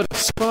 put a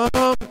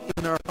song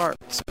in our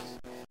hearts.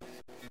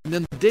 And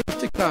in the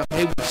days to come,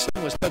 may we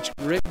sing with such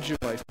great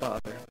joy,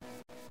 Father.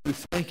 We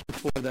thank you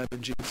for that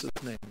in Jesus'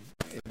 name.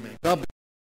 Amen. God bless.